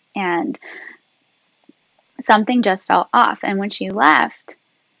me. And something just felt off. And when she left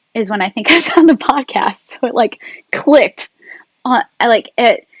is when I think I found the podcast. So it like clicked on,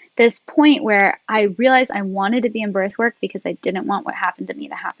 at this point where I realized I wanted to be in birth work because I didn't want what happened to me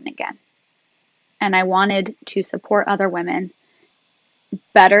to happen again. And I wanted to support other women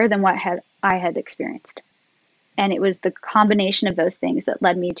better than what I had experienced. And it was the combination of those things that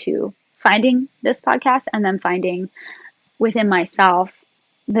led me to finding this podcast and then finding within myself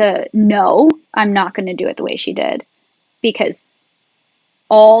I'm not going to do it the way she did, because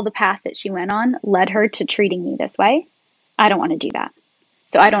all the path that she went on led her to treating me this way. I don't want to do that.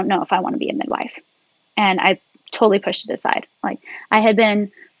 So I don't know if I want to be a midwife. And I totally pushed it aside. Like I had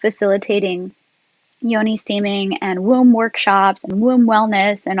been facilitating yoni steaming and womb workshops and womb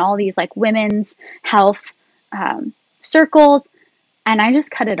wellness and all these like women's health circles. And I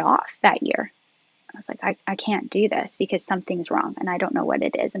just cut it off that year. I was like, I can't do this because something's wrong and I don't know what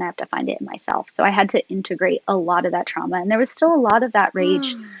it is and I have to find it in myself. So I had to integrate a lot of that trauma. And there was still a lot of that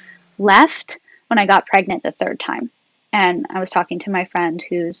rage left when I got pregnant the 3rd time. And I was talking to my friend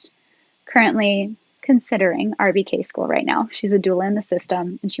who's currently considering RBK school right now. She's a doula in the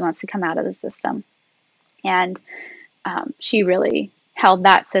system and she wants to come out of the system. And she really held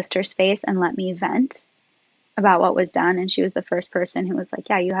that sister space and let me vent about what was done. And she was the first person who was like,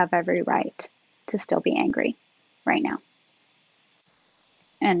 yeah, you have every right to still be angry right now.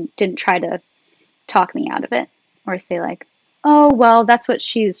 And didn't try to talk me out of it or say like, oh, well, that's what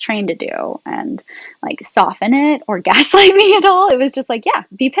she's trained to do and like soften it or gaslight me at all. It was just like, yeah,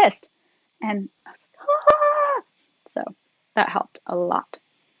 be pissed. And I was like, ah! So that helped a lot.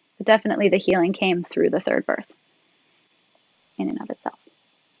 But definitely the healing came through the 3rd birth in and of itself.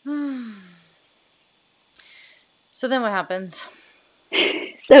 So then what happens?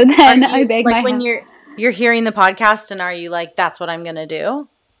 So then I beg my when you're hearing the podcast and are you like, that's what I'm going to do?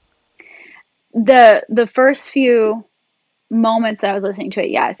 The first few moments that I was listening to it,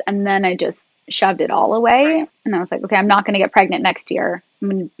 yes. And then I just shoved it all away. Right. And I was like, okay, I'm not going to get pregnant next year. I'm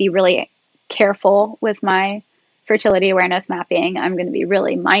going to be really careful with my fertility awareness mapping. I'm going to be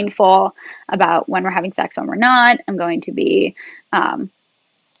really mindful about when we're having sex, when we're not. I'm going to be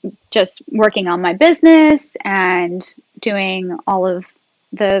just working on my business and doing all of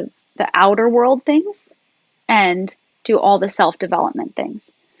the outer world things and do all the self-development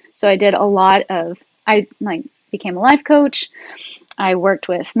things. So I did a lot of, I became a life coach. I worked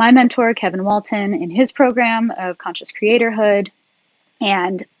with my mentor, Kevin Walton, in his program of conscious creatorhood.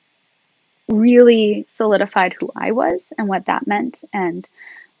 And really solidified who I was and what that meant. And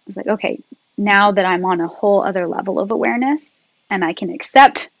I was like, okay, now that I'm on a whole other level of awareness and I can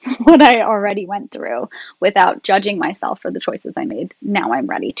accept what I already went through without judging myself for the choices I made, now I'm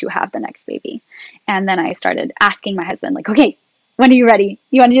ready to have the next baby. And then I started asking my husband, like, okay, when are you ready?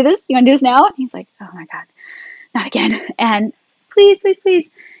 You want to do this? You want to do this now? And he's like, oh my God, not again. And please, please, please.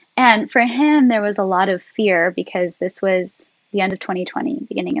 And for him, there was a lot of fear because this was the end of 2020,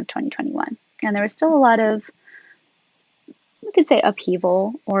 beginning of 2021. And there was still a lot of, we could say,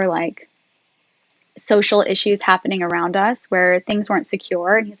 upheaval or like social issues happening around us where things weren't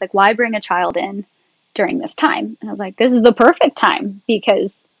secure. And he's like, why bring a child in during this time? And I was like, this is the perfect time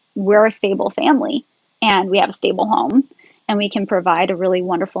because we're a stable family and we have a stable home and we can provide a really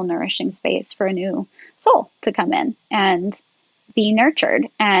wonderful, nourishing space for a new soul to come in and be nurtured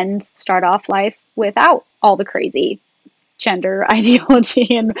and start off life without all the crazy gender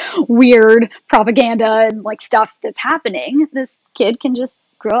ideology and weird propaganda and like stuff that's happening. This kid can just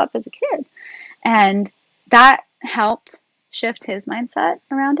grow up as a kid. And that helped shift his mindset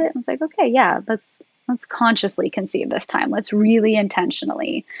around it. I was like, okay, yeah, let's consciously conceive this time. Let's really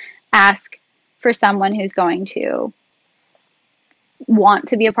intentionally ask for someone who's going to want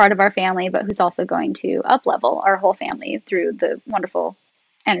to be a part of our family, but who's also going to up level our whole family through the wonderful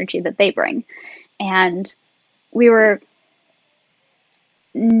energy that they bring. And we were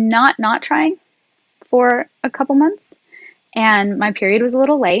not trying for a couple months, and my period was a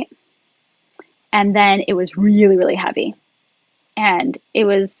little late, and then it was really, really heavy. And it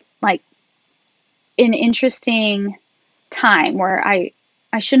was like an interesting time where I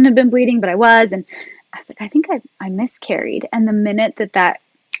shouldn't have been bleeding, but I was. And I was like, I think I miscarried. And the minute that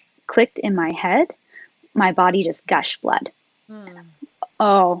clicked in my head, my body just gushed blood.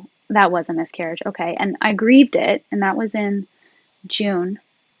 Oh, that was a miscarriage. Okay. And I grieved it. And that was in June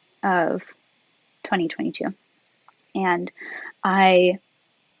of 2022. And I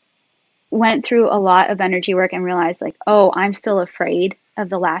went through a lot of energy work and realized like, oh, I'm still afraid of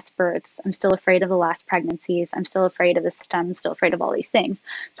the last births. I'm still afraid of the last pregnancies. I'm still afraid of the stem. I'm still afraid of all these things.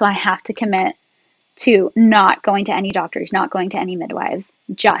 So I have to commit to not going to any doctors, not going to any midwives,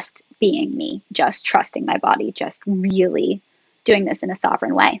 just being me, just trusting my body, just really doing this in a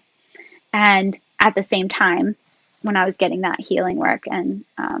sovereign way. And at the same time, when I was getting that healing work and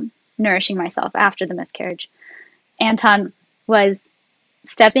nourishing myself after the miscarriage, Anton was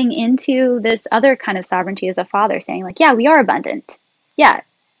stepping into this other kind of sovereignty as a father, saying like, yeah, we are abundant. Yeah,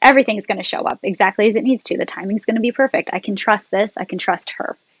 everything's going to show up exactly as it needs to. The timing's going to be perfect. I can trust this. I can trust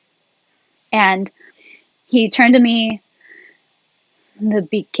her. And he turned to me in the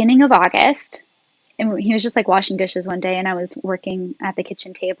beginning of August, and he was just like washing dishes one day, and I was working at the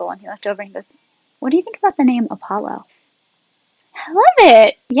kitchen table, and he looked over and he goes, what do you think about the name Apollo? I love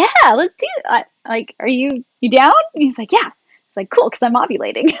it. Yeah, let's do it. Like, are you down? And he's like, yeah. It's like, cool, because I'm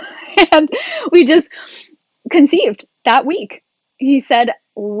ovulating. And we just conceived that week. He said,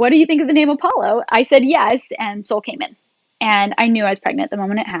 what do you think of the name Apollo? I said yes, and Soul came in. And I knew I was pregnant the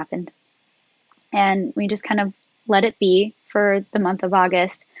moment it happened. And we just kind of let it be for the month of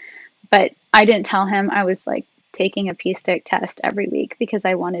August. But I didn't tell him. I was like taking a P-stick test every week because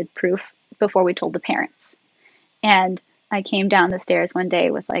I wanted proof before we told the parents. And I came down the stairs one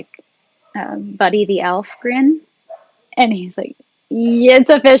day with like Buddy the Elf grin. And he's like, yeah, it's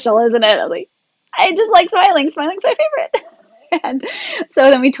official, isn't it? I was like, I just like smiling. Smiling's my favorite. And so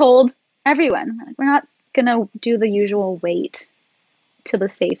then we told everyone, like, we're not going to do the usual wait to the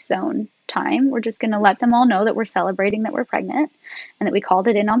safe zone time. We're just going to let them all know that we're celebrating that we're pregnant and that we called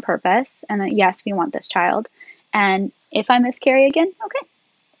it in on purpose and that, yes, we want this child. And if I miscarry again, okay.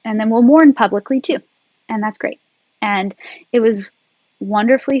 And then we'll mourn publicly too. And that's great. And it was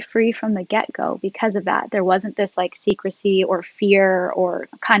wonderfully free from the get-go because of that. There wasn't this like secrecy or fear or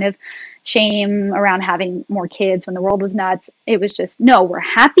kind of shame around having more kids when the world was nuts. It was just, no, we're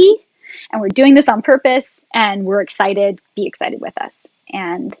happy and we're doing this on purpose and we're excited. Be excited with us.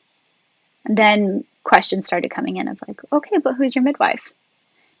 And then questions started coming in of like, okay, but who's your midwife?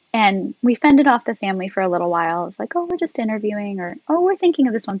 And we fended off the family for a little while of like, oh, we're just interviewing, or, oh, we're thinking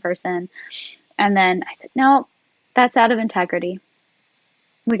of this one person. And then I said, no, that's out of integrity.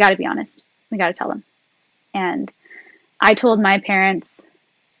 We got to be honest. We got to tell them. And I told my parents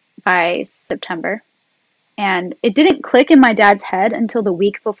by September, and it didn't click in my dad's head until the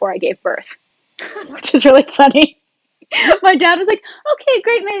week before I gave birth, which is really funny. My dad was like, okay,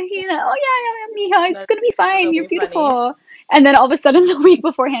 great, Mahina. Oh, yeah, Miha, it's going to be fine. You're beautiful. Funny. And then all of a sudden, the week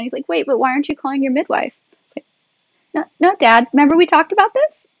beforehand, he's like, wait, but why aren't you calling your midwife? I was like, no, Dad, remember we talked about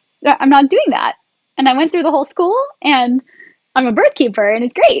this? I'm not doing that. And I went through the whole school, and I'm a birth keeper and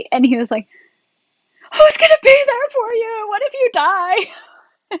it's great. And he was like, who's going to be there for you? What if you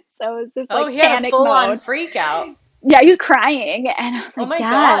die? So it was this Oh, like he had a panic full-on mode. freak out. Yeah, he was crying. And I was Oh like, my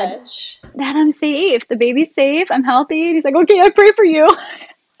Dad, gosh. I'm safe. The baby's safe. I'm healthy. And he's like, okay, I pray for you.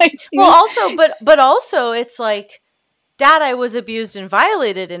 Like, Well, also, but also, it's like, Dad, I was abused and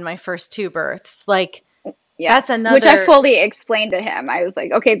violated in my first 2 births. Like, yeah, that's another. which I fully explained to him. I was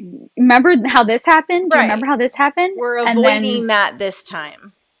like, okay, remember how this happened? Do you remember Right. how this happened? We're And avoiding then, that this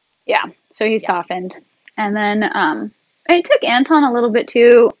time. yeah, so he Yeah. softened. And then it took Anton a little bit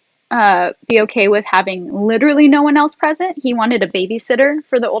to be okay with having literally no one else present. He wanted a babysitter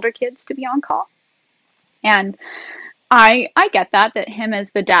for the older kids to be on call. And I get that him as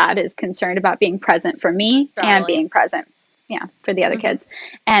the dad is concerned about being present for me and Traveling. being present, yeah, for the other kids.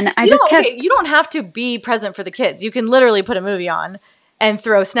 And I You just don't, kept, okay, you don't have to be present for the kids. You can literally put a movie on and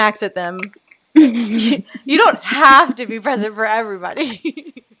throw snacks at them. You don't have to be present for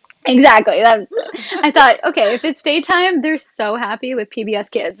everybody. exactly. I thought, okay, if it's daytime, they're so happy with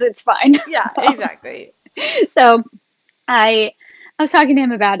PBS Kids. It's fine. Yeah, exactly. So I was talking to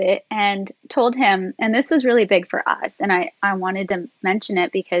him about it and told him, and this was really big for us. And I wanted to mention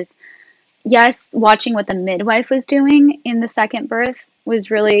it because, yes, watching what the midwife was doing in the second birth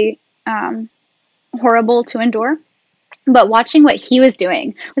was really horrible to endure. But watching what he was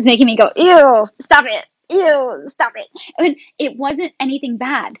doing was making me go, ew, stop it. Ew, stop it. I mean, it wasn't anything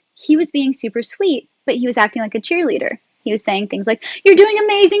bad. He was being super sweet, but he was acting like a cheerleader. He was saying things like, you're doing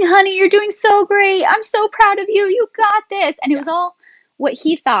amazing, honey. You're doing so great. I'm so proud of you. You got this. And it was all what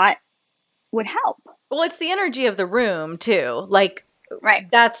he thought would help. Well, it's the energy of the room too. Like, right.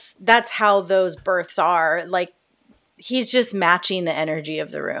 That's how those births are. Like, he's just matching the energy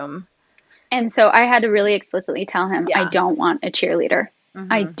of the room. And so I had to really explicitly tell him, Yeah. I don't want a cheerleader.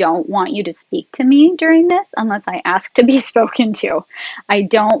 I don't want you to speak to me during this unless I ask to be spoken to. I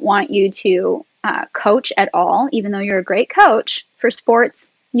don't want you to coach at all, even though you're a great coach for sports,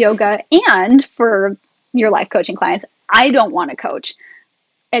 yoga, and for your life coaching clients. I don't want to coach.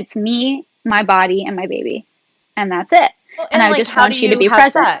 It's me, my body, and my baby. And that's it. Well, and I like, just want you to be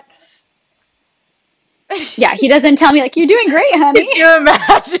have present. Sex? Yeah, he doesn't tell me, like, you're doing great, honey. Could you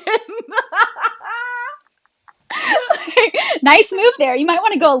imagine? Nice move there. You might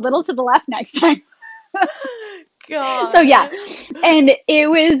want to go a little to the left next time. God. So yeah, and it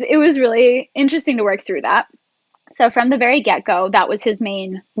was really interesting to work through that. So from the very get-go, that was his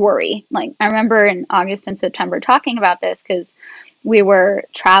main worry. Like, I remember in August and September talking about this because we were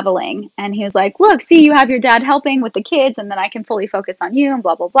traveling, and he was like, look, see, you have your dad helping with the kids, and then I can fully focus on you, and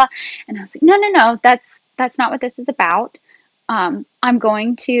blah blah blah. And I was like, no, that's not what this is about. I'm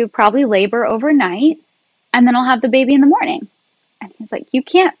going to probably labor overnight, and then I'll have the baby in the morning. And he's like, you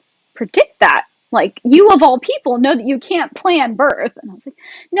can't predict that. Like, you of all people know that you can't plan birth. And I was like,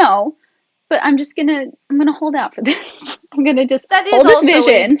 no, but I'm gonna hold out for this. I'm gonna just hold this vision. That is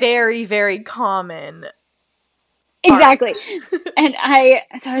also a very, very common. Exactly. And I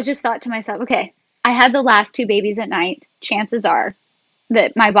just thought to myself, okay, I had the last 2 babies at night. Chances are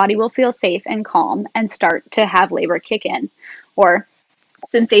that my body will feel safe and calm and start to have labor kick in or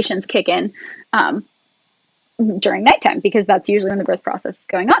sensations kick in during nighttime, because that's usually when the birth process is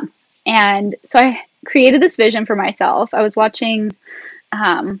going on. And so I created this vision for myself. I was watching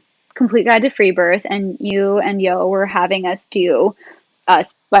Complete Guide to Freebirth, and you and Yo were having us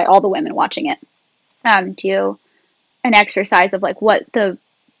by all the women watching it, do an exercise of like what the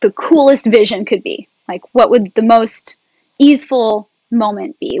coolest vision could be. Like, what would the most easeful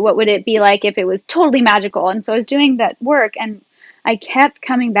moment be? What would it be like if it was totally magical? And so I was doing that work, and I kept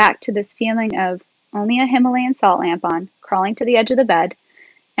coming back to this feeling of only a Himalayan salt lamp on, crawling to the edge of the bed,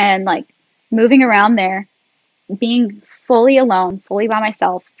 and like moving around there, being fully alone, fully by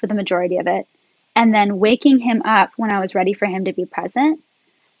myself for the majority of it, and then waking him up when I was ready for him to be present,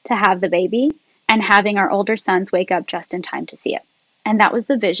 to have the baby, and having our older sons wake up just in time to see it. And that was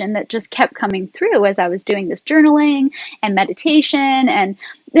the vision that just kept coming through as I was doing this journaling and meditation. And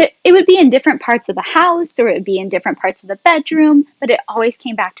it would be in different parts of the house, or it would be in different parts of the bedroom, but it always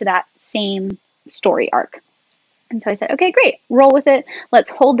came back to that same story arc. And so I said, okay, great, roll with it. Let's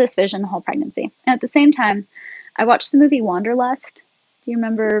hold this vision the whole pregnancy. And at the same time, I watched the movie Wanderlust. Do you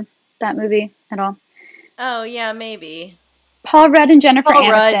remember that movie at all? Oh, yeah, maybe. Paul Rudd and Jennifer Paul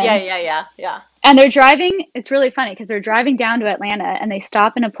Aniston. Rudd, yeah. And they're driving, it's really funny because they're driving down to Atlanta, and they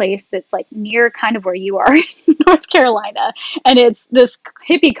stop in a place that's like near kind of where you are in North Carolina. And it's this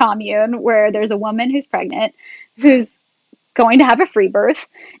hippie commune where there's a woman who's pregnant, who's going to have a free birth.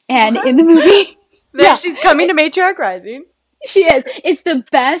 And in the movie... Then she's coming to Matriarch Rising. She is. It's the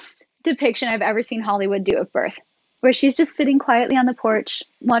best depiction I've ever seen Hollywood do of birth. where she's just sitting quietly on the porch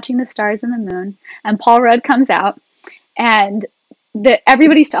watching the stars and the moon. And Paul Rudd comes out, and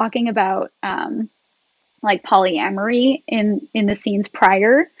everybody's talking about like polyamory in the scenes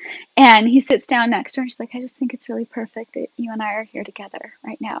prior, and he sits down next to her and she's like, I just think it's really perfect that you and I are here together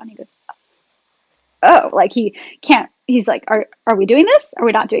right now. And he goes, oh, like he can't, he's like, are we doing this? Are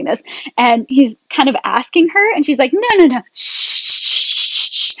we not doing this? And he's kind of asking her, and she's like, no,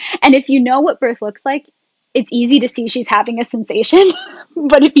 shh. And if you know what birth looks like, it's easy to see she's having a sensation.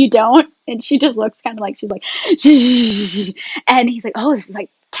 But if you don't, and she just looks kind of like, she's like, shh. And he's like, oh, this is like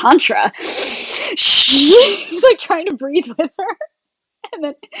tantra. He's like trying to breathe with her. And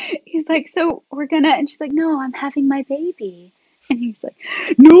then he's like, so we're gonna, and she's like, no, I'm having my baby. And he's like,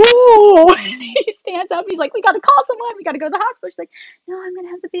 no. And he stands up. He's like, we got to call someone. We got to go to the hospital. She's like, no, I'm going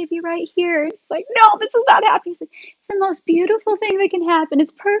to have the baby right here. And he's like, no, this is not happening. He's like, it's the most beautiful thing that can happen.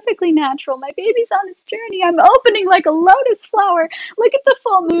 It's perfectly natural. My baby's on its journey. I'm opening like a lotus flower. Look at the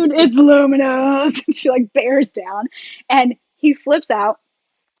full moon. It's luminous. And she like bears down. And he flips out.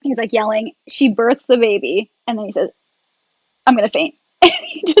 He's like yelling. She births the baby. And then he says, I'm going to faint. And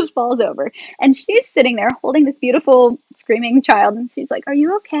he just falls over. And she's sitting there holding this beautiful screaming child. And she's like, are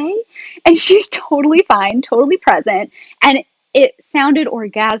you okay? And she's totally fine, totally present. And it sounded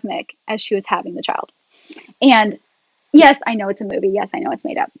orgasmic as she was having the child. And yes, I know it's a movie. Yes, I know it's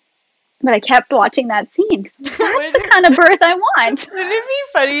made up. But I kept watching that scene. That's the kind of birth I want. Wouldn't it be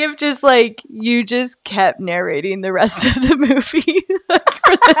funny if just like you just kept narrating the rest of the movie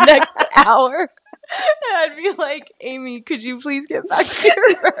for the next hour? And I'd be like, Amy, could you please get back to your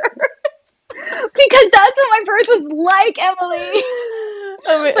birth? Because that's what my birth was like,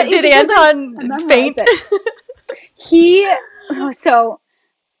 Emily. Did Anton faint?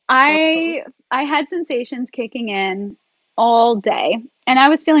 I had sensations kicking in all day, and I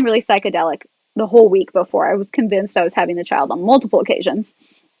was feeling really psychedelic the whole week before. I was convinced I was having the child on multiple occasions,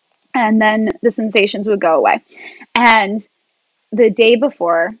 and then the sensations would go away. And the day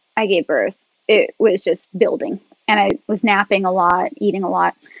before I gave birth, it was just building, and I was napping a lot, eating a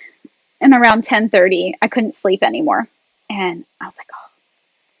lot. And around 10:30, I couldn't sleep anymore. And I was like, oh,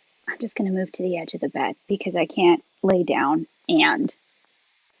 I'm just going to move to the edge of the bed because I can't lay down and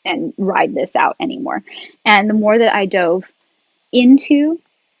ride this out anymore. And the more that I dove into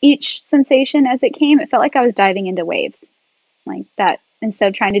each sensation as it came, it felt like I was diving into waves. Like that, instead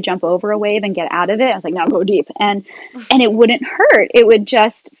of trying to jump over a wave and get out of it, I was like, no, go deep. And it wouldn't hurt. It would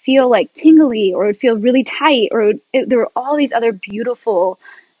just feel like tingly, or it would feel really tight, or there were all these other beautiful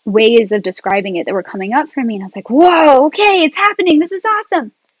ways of describing it that were coming up for me. And I was like, whoa, okay, it's happening. This is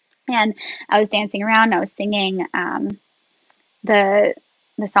awesome. And I was dancing around, and I was singing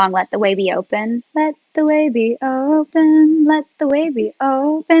the song, Let the Way Be Open. Let the way be open. Let the way be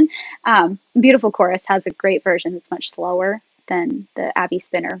open. Beautiful chorus, has a great version that's much slower than the Abby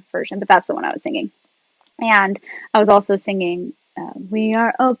Spinner version, but that's the one I was singing. And I was also singing, we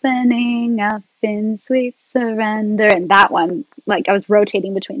are opening up in sweet surrender. And that one, like I was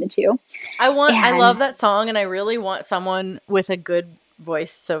rotating between the two. I love that song, and I really want someone with a good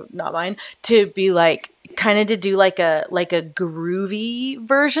voice, so not mine, to be like, kind of to do like a groovy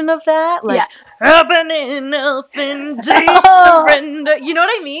version of that, like opening up in deep surrender. You know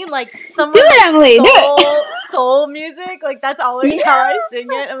what I mean? Like someone do it, Emily. Soul music. Like that's always how I sing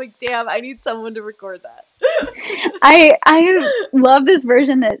it. I'm like, damn, I need someone to record that. I love this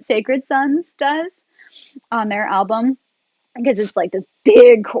version that Sacred Sons does on their album, because it's like this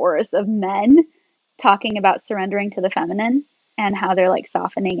big chorus of men talking about surrendering to the feminine and how they're like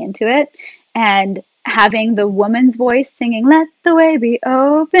softening into it, and having the woman's voice singing "Let the way be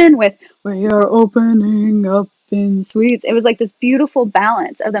open" with "We are opening up in sweets." It was like this beautiful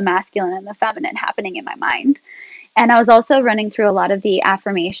balance of the masculine and the feminine happening in my mind. And I was also running through a lot of the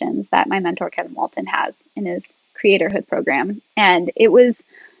affirmations that my mentor Kevin Walton has in his Creatorhood program. And it was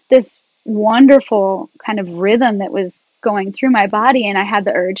this wonderful kind of rhythm that was going through my body. And I had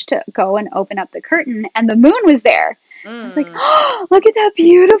the urge to go and open up the curtain, and the moon was there. I was like, oh, look at that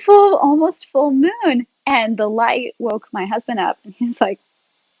beautiful, almost full moon. And the light woke my husband up. And he's like,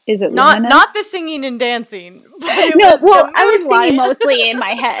 is it luminous? Not the singing and dancing. But I was singing mostly in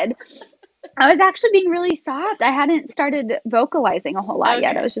my head. I was actually being really soft. I hadn't started vocalizing a whole lot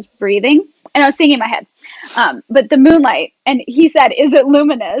yet. I was just breathing, and I was singing in my head. But the moonlight, and he said, is it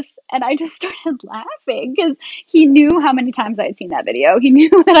luminous? And I just started laughing because he knew how many times I had seen that video. He knew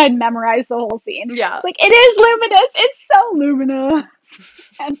that I'd memorized the whole scene. Yeah. Like, it is luminous. It's so luminous.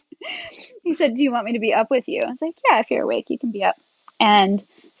 And he said, do you want me to be up with you? I was like, yeah, if you're awake, you can be up. And so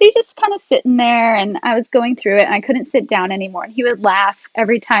he's just kind of sitting there, and I was going through it, and I couldn't sit down anymore. And he would laugh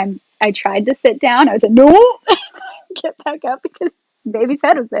every time I tried to sit down. I was like, no. get back up because baby's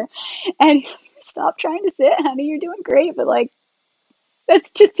head was there. And stop trying to sit, honey. You're doing great, but like that's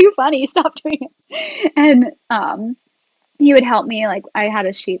just too funny. Stop doing it. And he would help me. Like I had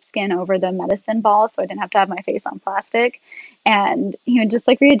a sheepskin over the medicine ball, so I didn't have to have my face on plastic. And he would just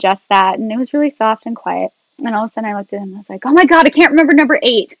like readjust that, and it was really soft and quiet. And all of a sudden, I looked at him and I was like, "Oh my God, I can't remember number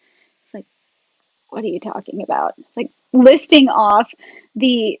 8." It's like, "What are you talking about?" It's like listing off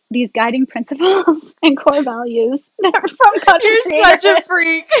these guiding principles and core values that are from Conscious You're such a Creator.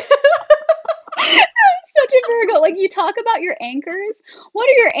 freak. Such a Virgo. Like you talk about your anchors. What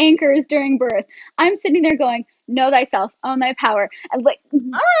are your anchors during birth? I'm sitting there going, know thyself, own thy power. And like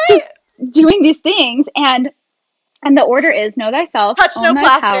All just right. doing these things and the order is know thyself, Touch own no thy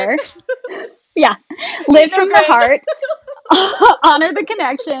plastic. power. Yeah. Eat Live no from the grain. heart. Honor the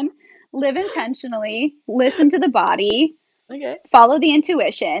connection. Live intentionally. Listen to the body. Okay. Follow the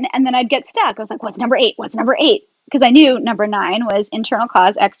intuition. And then I'd get stuck. I was like, what's number 8? What's number 8? Because I knew number 9 was internal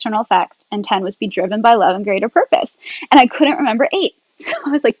cause, external effects, and 10 was be driven by love and greater purpose. And I couldn't remember 8. So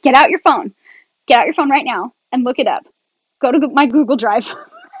I was like, get out your phone. Get out your phone right now and look it up. Go to my Google Drive.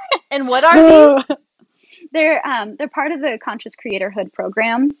 And what are these? They're part of the Conscious Creatorhood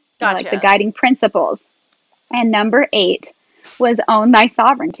program. They're like the Gotcha. guiding principles. And number 8 was own thy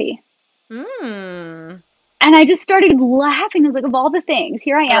sovereignty. Hmm. And I just started laughing. I was like, of all the things,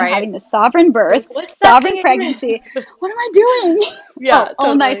 here I am Right. having the sovereign birth, Like, what's that sovereign thing again? pregnancy. What am I doing? Yeah, Oh,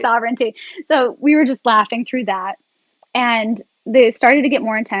 own thy totally. sovereignty. So we were just laughing through that. And they started to get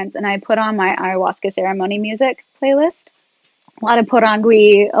more intense. And I put on my ayahuasca ceremony music playlist. A lot of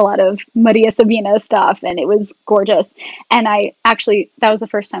Porangui, a lot of Maria Sabina stuff. And it was gorgeous. And that was the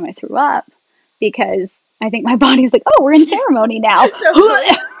first time I threw up because I think my body was like, oh, we're in ceremony now. Totally.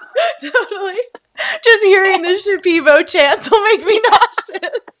 Totally. Just hearing the Shipibo chants will make me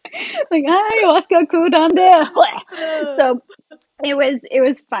nauseous. Like, ayahuasca kudande. So it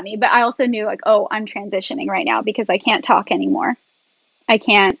was funny, but I also knew like, oh, I'm transitioning right now because I can't talk anymore. I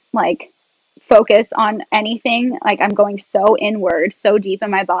can't like focus on anything. Like I'm going so inward, so deep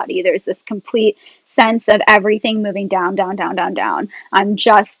in my body. There's this complete sense of everything moving down, down, down, down, down. I'm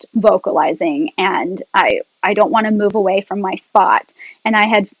just vocalizing and I don't want to move away from my spot. And I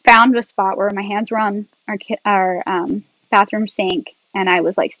had found a spot where my hands were on our bathroom sink and I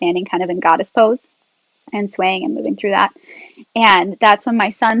was like standing kind of in goddess pose and swaying and moving through that. And that's when my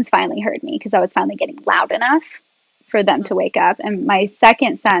sons finally heard me because I was finally getting loud enough for them to wake up. And my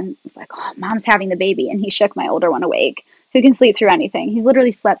second son was like, oh, mom's having the baby. And he shook my older one awake, who can sleep through anything. He's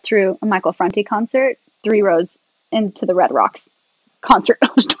literally slept through a Michael Franti concert, 3 rows into the Red Rocks concert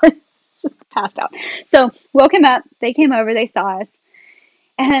auditorium. Just passed out. So woke him up. They came over. They saw us.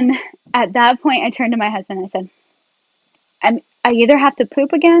 And at that point, I turned to my husband and I said, I either have to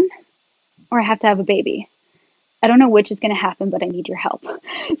poop again or I have to have a baby. I don't know which is going to happen, but I need your help.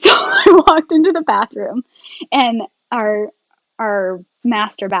 So I walked into the bathroom and our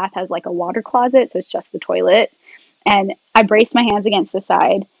master bath has like a water closet, so it's just the toilet. And I braced my hands against the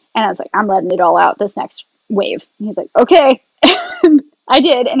side and I was like, I'm letting it all out this next wave. And he's like, okay. And I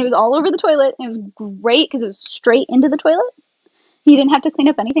did, and it was all over the toilet, and it was great because it was straight into the toilet. He didn't have to clean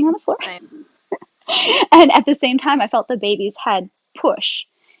up anything on the floor. Nice. And at the same time, I felt the baby's head push.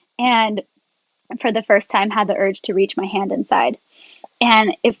 And for the first time, had the urge to reach my hand inside.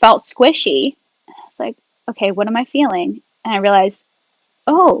 And it felt squishy. I was like, okay, what am I feeling? And I realized,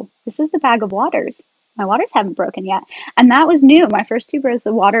 oh, this is the bag of waters. My waters haven't broken yet. And that was new. My first 2 births,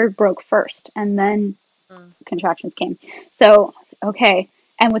 the water broke first, and then contractions came. So I was like, okay.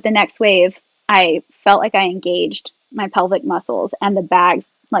 And with the next wave, I felt like I engaged my pelvic muscles and the bags,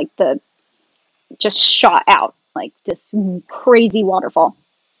 like just shot out, like this crazy waterfall.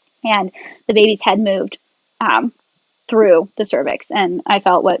 And the baby's head moved through the cervix. And I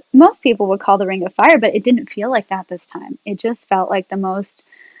felt what most people would call the ring of fire, but it didn't feel like that this time. It just felt like the most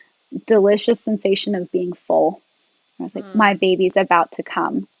delicious sensation of being full. I was like, my baby's about to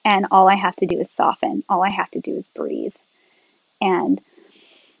come. And all I have to do is soften. All I have to do is breathe. And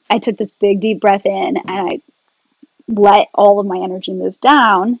I took this big, deep breath in and I let all of my energy move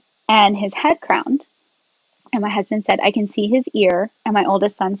down, and his head crowned. And my husband said, I can see his ear. And my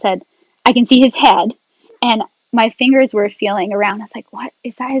oldest son said, I can see his head. And my fingers were feeling around. I was like, what?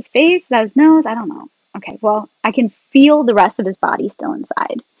 Is that his face? Is that his nose? I don't know. Okay, well, I can feel the rest of his body still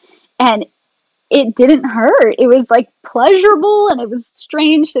inside. And it didn't hurt. It was like pleasurable, and it was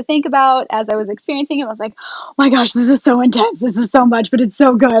strange to think about as I was experiencing it. I was like, oh my gosh, this is so intense. This is so much, but it's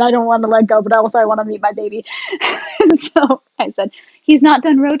so good. I don't want to let go, but also I want to meet my baby. And so I said, he's not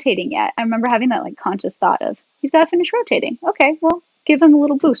done rotating yet. I remember having that like conscious thought of, he's got to finish rotating. Okay, well, give him a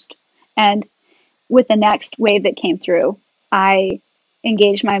little boost. And with the next wave that came through, I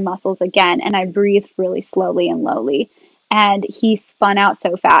engaged my muscles again and I breathed really slowly and lowly. And he spun out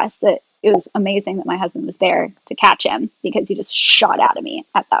so fast that it was amazing that my husband was there to catch him, because he just shot out of me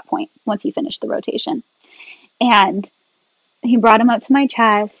at that point once he finished the rotation. And he brought him up to my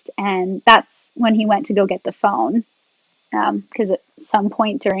chest, and that's when he went to go get the phone. Because at some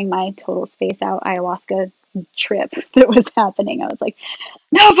point during my total space out ayahuasca trip that was happening, I was like,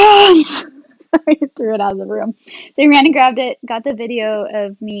 no phones! I threw it out of the room. So he ran and grabbed it, got the video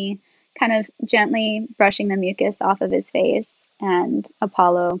of me kind of gently brushing the mucus off of his face. And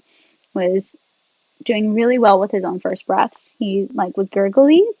Apollo was doing really well with his own first breaths. He like was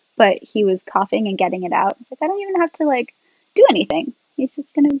gurgly, but he was coughing and getting it out. It's like, I don't even have to like do anything. He's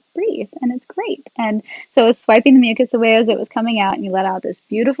just going to breathe, and it's great. And so I was swiping the mucus away as it was coming out, and he let out this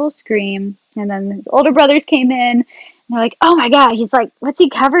beautiful scream. And then his older brothers came in, and they're like, oh my God, he's like, what's he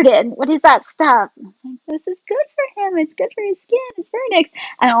covered in? What is that stuff? And I'm like, this is good for him. It's good for his skin. It's very nice.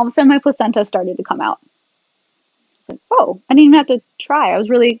 And all of a sudden, my placenta started to come out. I was like, oh, I didn't even have to try. I was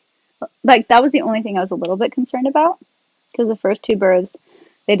really, like, that was the only thing I was a little bit concerned about, because the first two births,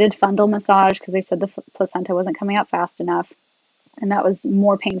 they did fundal massage because they said the placenta wasn't coming out fast enough. And that was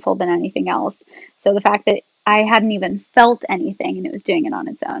more painful than anything else. So the fact that I hadn't even felt anything and it was doing it on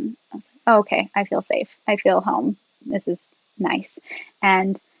its own, I was like, oh, okay, I feel safe. I feel home. This is nice.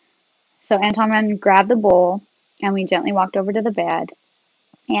 And so Anton ran and grabbed the bowl, and we gently walked over to the bed.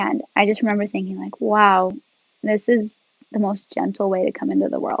 And I just remember thinking, like, wow, this is the most gentle way to come into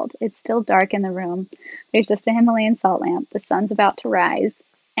the world. It's still dark in the room. There's just a Himalayan salt lamp. The sun's about to rise,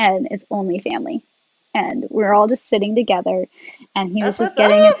 and it's only family. And we're all just sitting together, and he was just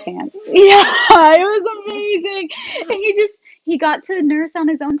getting a chance. Yeah, it was amazing. And he got to nurse on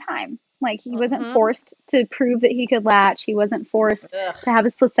his own time. Like, he wasn't forced to prove that he could latch. He wasn't forced to have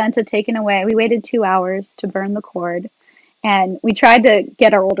his placenta taken away. We waited 2 hours to burn the cord. And we tried to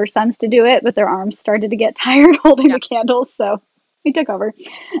get our older sons to do it, but their arms started to get tired holding the candles. So we took over.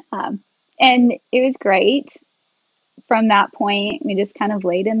 And it was great. From that point, we just kind of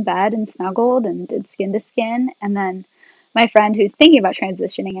laid in bed and snuggled and did skin to skin. And then my friend who's thinking about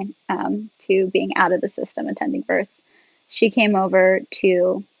transitioning to being out of the system, attending births, she came over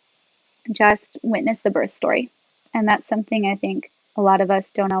to just witness the birth story. And that's something I think a lot of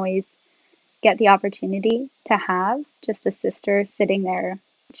us don't always get the opportunity to have. Just a sister sitting there.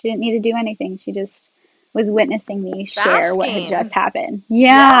 She didn't need to do anything. She just was witnessing me share what had just happened.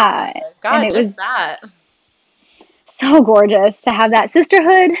 Yeah. God, and it just was that. So gorgeous to have that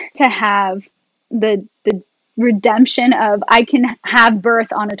sisterhood, to have the redemption of I can have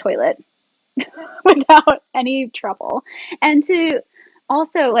birth on a toilet without any trouble. And to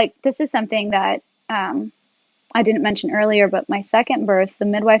also, like, this is something that I didn't mention earlier, but my second birth, the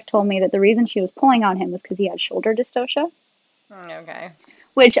midwife told me that the reason she was pulling on him was because he had shoulder dystocia. Okay.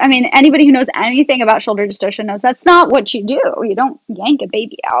 Which, I mean, anybody who knows anything about shoulder dystocia knows that's not what you do. You don't yank a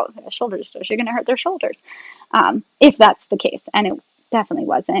baby out with a shoulder dystocia. You're going to hurt their shoulders, if that's the case. And it definitely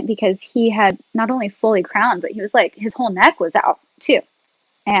wasn't, because he had not only fully crowned, but he was like, his whole neck was out too.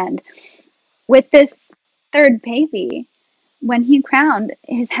 And with this third baby, when he crowned,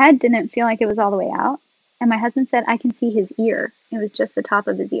 his head didn't feel like it was all the way out. And my husband said, I can see his ear. It was just the top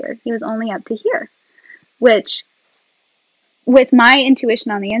of his ear. He was only up to here, which, with my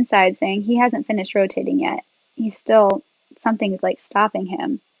intuition on the inside saying he hasn't finished rotating yet, he's still, something is like stopping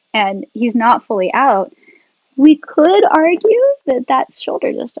him, and he's not fully out. We could argue that that's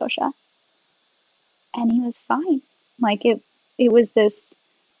shoulder dystocia, and he was fine. Like, it was this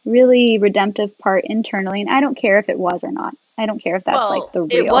really redemptive part internally, and I don't care if it was or not. I don't care if that's like the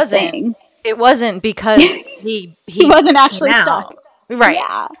real thing. It wasn't because he wasn't actually stuck. Right.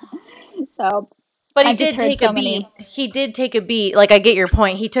 Yeah. So, but he did take a beat. He did take a beat. Like, I get your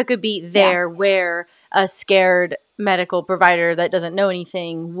point. He took a beat there where a scared medical provider that doesn't know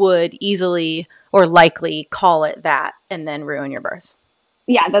anything would easily or likely call it that and then ruin your birth.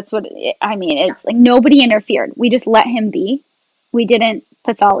 Yeah, that's what I mean. It's like nobody interfered. We just let him be. We didn't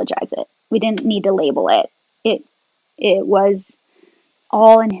pathologize it. We didn't need to label it. It was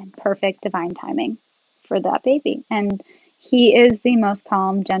all in perfect divine timing for that baby. And he is the most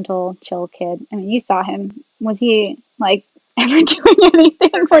calm, gentle, chill kid. I mean, you saw him. Was he like ever doing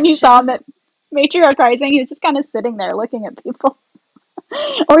anything when you saw him at Matriarch Rising? He was just kind of sitting there looking at people.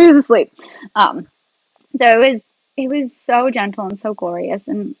 Or he was asleep. So it was so gentle and so glorious.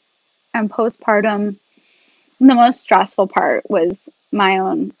 And postpartum, the most stressful part was my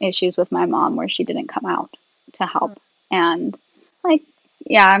own issues with my mom, where she didn't come out to help. And like,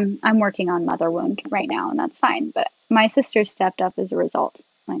 yeah, I'm working on mother wound right now, and that's fine. But my sister stepped up as a result.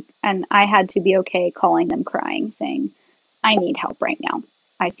 Like, and I had to be okay calling them crying, saying, I need help right now.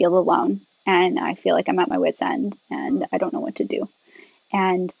 I feel alone and I feel like I'm at my wit's end and I don't know what to do.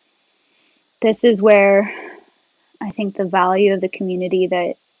 And this is where I think the value of the community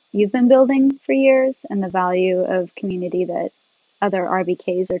that you've been building for years and the value of community that other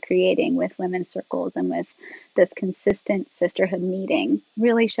RBKs are creating with women's circles and with this consistent sisterhood meeting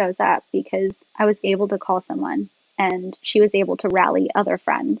really shows up, because I was able to call someone and she was able to rally other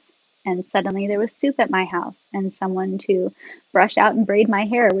friends. And suddenly there was soup at my house and someone to brush out and braid my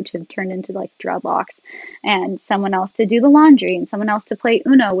hair, which had turned into like dreadlocks, and someone else to do the laundry and someone else to play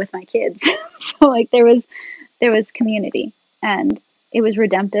Uno with my kids. So like there was community, and it was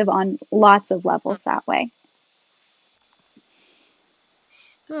redemptive on lots of levels that way.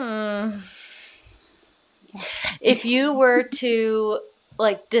 If you were to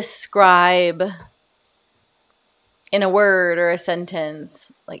like describe in a word or a sentence,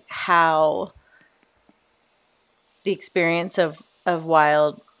 like how the experience of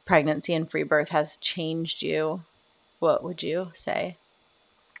wild pregnancy and free birth has changed you, what would you say?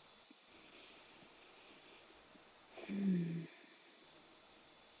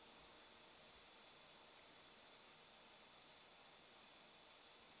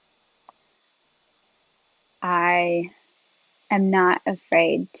 I am not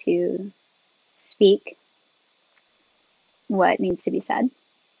afraid to speak what needs to be said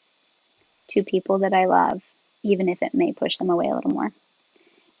to people that I love, even if it may push them away a little more,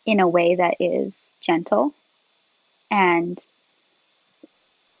 in a way that is gentle and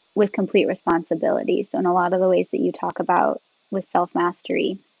with complete responsibility. So, in a lot of the ways that you talk about with self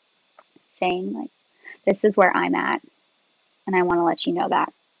mastery, saying, like, this is where I'm at, and I want to let you know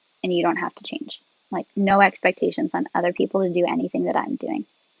that, and you don't have to change. Like, no expectations on other people to do anything that I'm doing.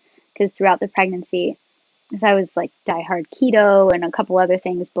 Because throughout the pregnancy, as I was like diehard keto and a couple other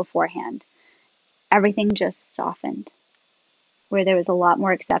things beforehand, everything just softened, where there was a lot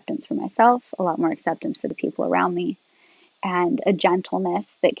more acceptance for myself, a lot more acceptance for the people around me, and a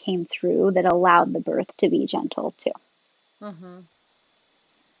gentleness that came through that allowed the birth to be gentle too. Mm-hmm.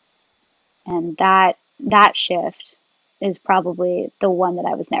 And that shift is probably the one that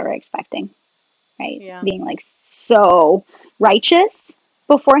I was never expecting, right? Yeah. Being like so righteous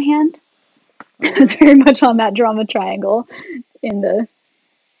beforehand. I was very much on that drama triangle in the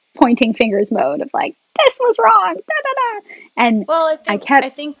pointing fingers mode of like, this was wrong, da da da. And Well, I I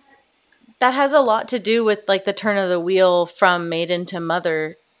kept, think that has a lot to do with like the turn of the wheel from maiden to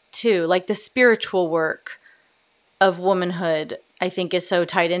mother too. Like the spiritual work of womanhood, I think, is so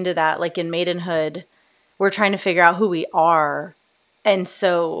tied into that. Like in maidenhood, we're trying to figure out who we are. And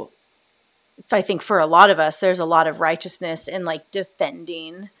so I think for a lot of us, there's a lot of righteousness in like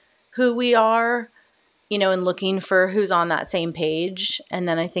defending who we are, you know, and looking for who's on that same page. And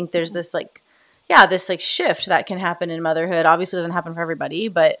then I think there's this like, yeah, this like shift that can happen in motherhood. Obviously, it doesn't happen for everybody,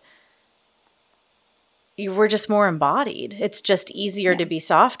 but we're just more embodied. It's just easier to be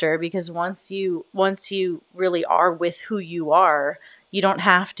softer because once you really are with who you are, you don't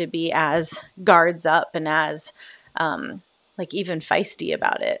have to be as guards up and as like even feisty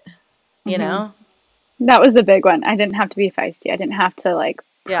about it, you know? that was the big one. I didn't have to be feisty. I didn't have to like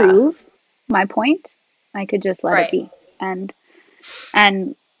Yeah. prove my point. I could just let it Right. be. And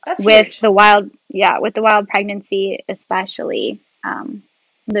That's with huge. with the wild pregnancy, especially,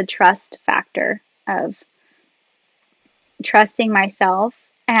 the trust factor of trusting myself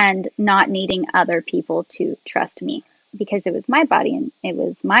and not needing other people to trust me, because it was my body and it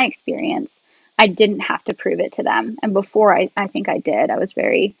was my experience. I didn't have to prove it to them. And before I think I did, I was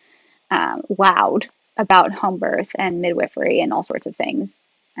very loud about home birth and midwifery and all sorts of things.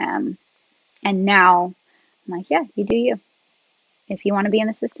 And now I'm like, yeah, you do you. If you want to be in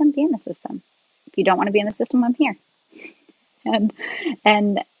the system, be in the system. If you don't want to be in the system, I'm here.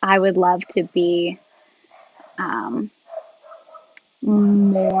 And I would love to be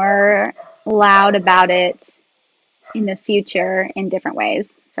more loud about it in the future in different ways.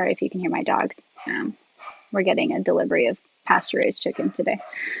 Sorry if you can hear my dogs. We're getting a delivery of pasture-raised chicken today.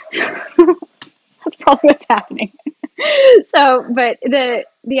 That's probably what's happening. So, but the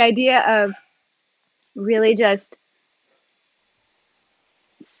idea of really just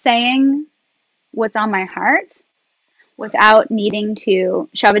saying what's on my heart without needing to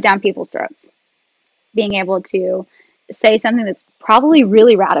shove it down people's throats. Being able to say something that's probably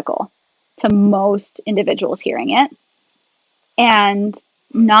really radical to most individuals hearing it and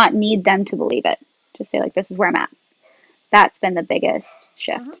not need them to believe it. Just say, like, this is where I'm at. That's been the biggest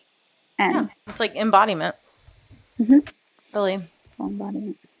shift. And Yeah. It's like embodiment. Really. full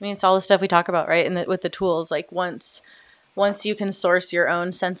embodiment. I mean, it's all the stuff we talk about, right? And with the tools, like once once you can source your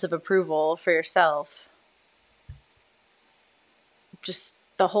own sense of approval for yourself, just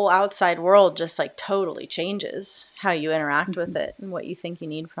the whole outside world just like totally changes how you interact with it and what you think you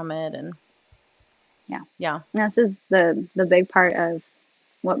need from it. And yeah. This is the big part of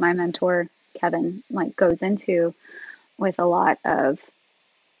what my mentor Kevin like goes into with a lot of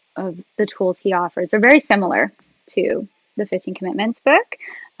the tools he offers. They're very similar to the 15 Commitments book,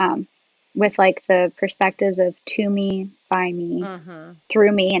 with like the perspectives of to me, by me,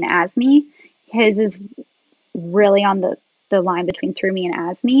 through me, and as me. His is really on the line between through me and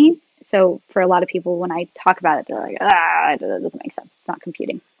as me. So for a lot of people, when I talk about it, they're like, that doesn't make sense. It's not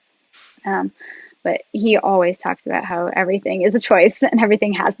computing. But he always talks about how everything is a choice and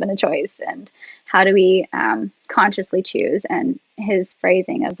everything has been a choice. And how do we consciously choose? And his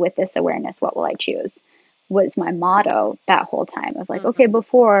phrasing of with this awareness, what will I choose? Was my motto that whole time of like, okay,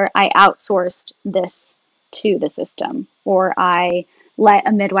 before I outsourced this to the system, or I let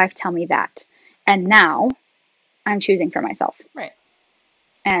a midwife tell me that. And now I'm choosing for myself. Right.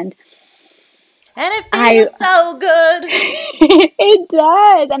 And it feels so good. It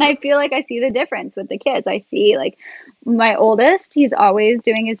does. And I feel like I see the difference with the kids. I see like my oldest, he's always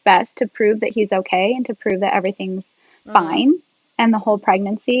doing his best to prove that he's okay and to prove that everything's fine. And the whole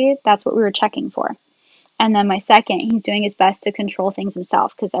pregnancy, that's what we were checking for. And then my second, he's doing his best to control things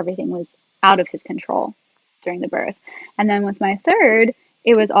himself because everything was out of his control during the birth. And then with my third,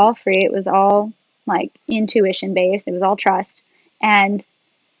 it was all free. It was all like intuition based. It was all trust. And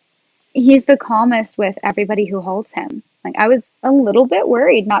he's the calmest with everybody who holds him. Like I was a little bit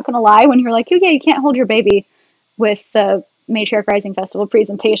worried, not gonna lie, when you were like, oh yeah, you can't hold your baby with the Matriarch Rising Festival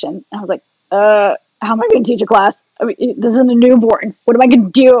presentation. I was like, how am I gonna teach a class? I mean, this is a newborn. What am I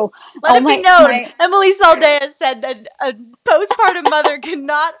gonna do? Let it be known, Emily Saldea said that a postpartum mother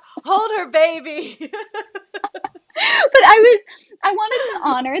cannot hold her baby. But I wanted to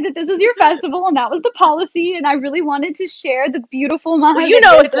honor that this was your festival and that was the policy, and I really wanted to share the beautiful Maha. Well, you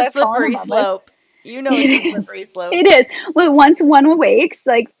know it's a slippery slope. You know it's a slippery slope. It is. Well, once one awakes,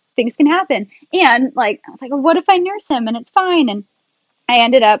 like things can happen. And like I was like, well, what if I nurse him and it's fine? And I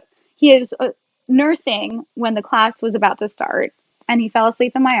ended up he was nursing when the class was about to start, and he fell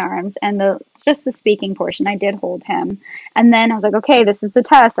asleep in my arms. And just the speaking portion, I did hold him. And then I was like, okay, this is the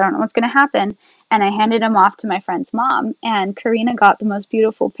test. I don't know what's going to happen. And I handed him off to my friend's mom. And Karina got the most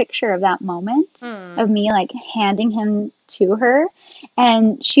beautiful picture of that moment of me like handing him to her.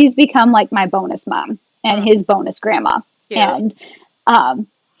 And she's become like my bonus mom and his bonus grandma. Yeah. And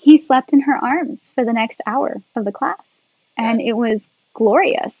he slept in her arms for the next hour of the class. And it was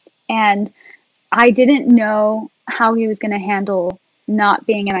glorious. And I didn't know how he was going to handle not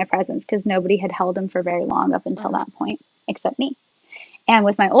being in my presence because nobody had held him for very long up until that point, except me. And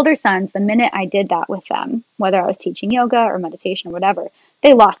with my older sons, the minute I did that with them, whether I was teaching yoga or meditation or whatever,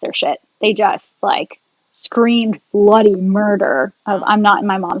 they lost their shit. They just like screamed bloody murder of I'm not in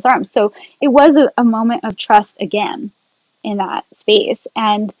my mom's arms. So it was a moment of trust again in that space.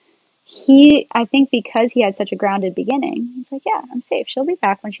 And I think because he had such a grounded beginning, he's like, yeah, I'm safe. She'll be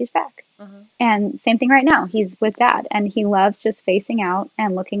back when she's back. And same thing right now. He's with dad and he loves just facing out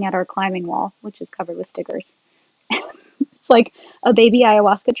and looking at our climbing wall, which is covered with stickers. It's like a baby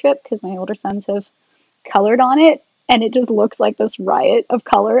ayahuasca trip because my older sons have colored on it and it just looks like this riot of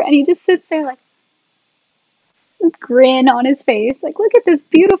color. And he just sits there like grin on his face. Like, look at this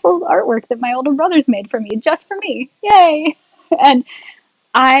beautiful artwork that my older brothers made for me, just for me. Yay. And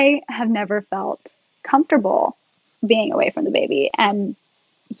I have never felt comfortable being away from the baby, and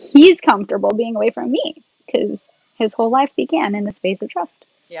he's comfortable being away from me because his whole life began in the space of trust.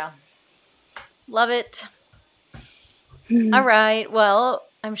 Yeah. Love it. All right. Well,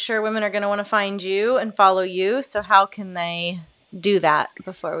 I'm sure women are going to want to find you and follow you. So how can they do that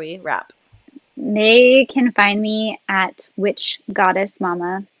before we wrap? They can find me at Witch Goddess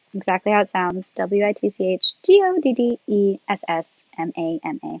Mama, exactly how it sounds,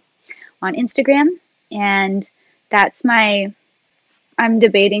 WITCHGODDESSMAMA on Instagram. And that's I'm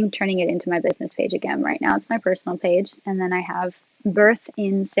debating turning it into my business page again. Right now it's my personal page. And then I have Birth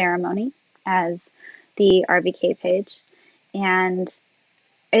in Ceremony as the RVK page. And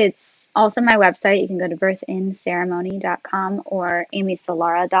it's also my website. You can go to birthinceremony.com or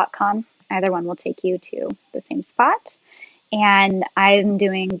amysolara.com. Either one will take you to the same spot. And I'm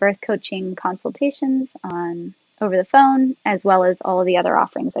doing birth coaching consultations over the phone, as well as all of the other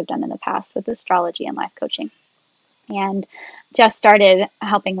offerings I've done in the past with astrology and life coaching. And just started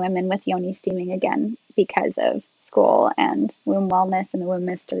helping women with yoni steaming again because of school and womb wellness and the womb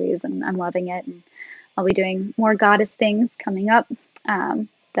mysteries, and I'm loving it. And I'll be doing more goddess things coming up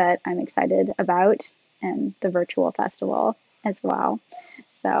that I'm excited about. and the virtual festival as well.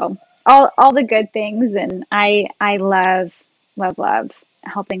 So all the good things, and I love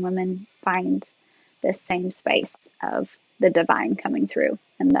helping women find this same space of the divine coming through,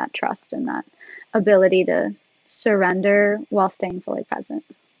 and that trust and that ability to surrender while staying fully present.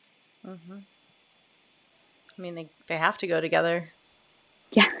 Mm-hmm. I mean, they have to go together.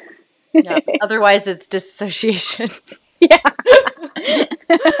 Yeah. Yeah. Otherwise, it's disassociation. Yeah.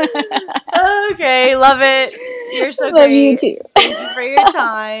 Okay, love it. You're so Love you great. too. Thank you for your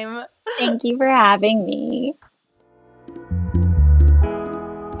time. Thank you for having me.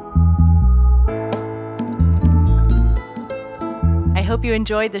 I hope you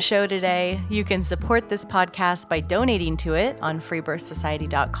enjoyed the show today. You can support this podcast by donating to it on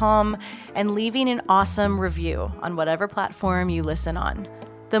freebirthsociety.com and leaving an awesome review on whatever platform you listen on.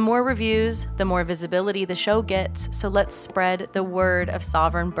 The more reviews, the more visibility the show gets, so let's spread the word of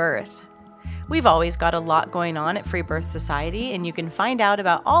sovereign birth. We've always got a lot going on at Free Birth Society, and you can find out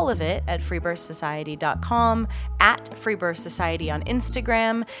about all of it at freebirthsociety.com, at Free Birth Society on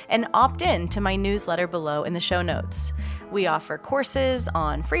Instagram, and opt in to my newsletter below in the show notes. We offer courses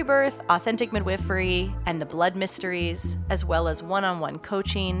on free birth, authentic midwifery, and the blood mysteries, as well as one-on-one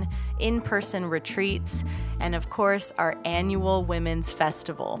coaching, in-person retreats, and of course, our annual Women's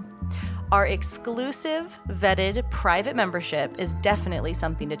Festival. Our exclusive, vetted, private membership is definitely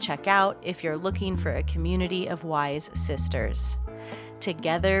something to check out if you're looking for a community of wise sisters.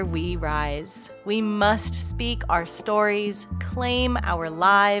 Together we rise. We must speak our stories, claim our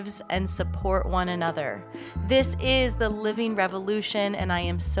lives, and support one another. This is the living revolution, and I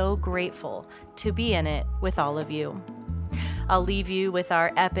am so grateful to be in it with all of you. I'll leave you with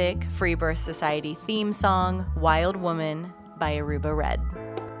our epic Free Birth Society theme song, Wild Woman by Aruba Red.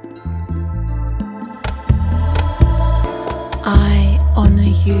 I honor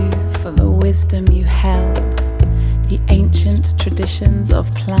you for the wisdom you held, the ancient traditions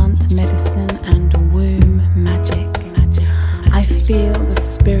of plant medicine and womb magic. I feel the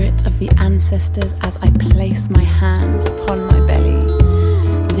spirit of the ancestors as I place my hands upon my belly.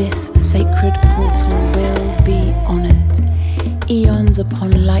 This sacred portal will be honored. Eons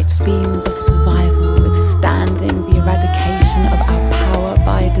upon light beams of survival, withstanding the eradication of our power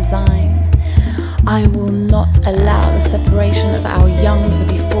by design. I will not allow the separation of our young to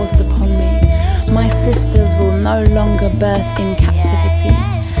be forced upon me. My sisters will no longer birth in captivity.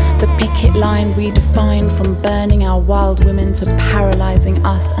 The picket line redefined from burning our wild women to paralyzing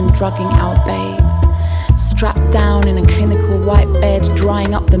us and drugging our babes. Strapped down in a clinical white bed,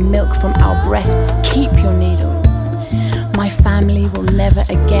 drying up the milk from our breasts, keep your needles. My family will never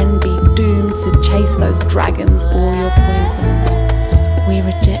again be doomed to chase those dragons or your poison. We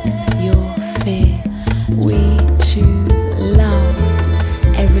reject your fear. We choose love.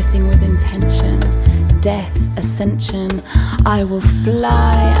 Everything with intention. Death, ascension. I will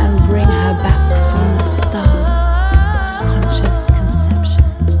fly and bring her back from the stars. Conscious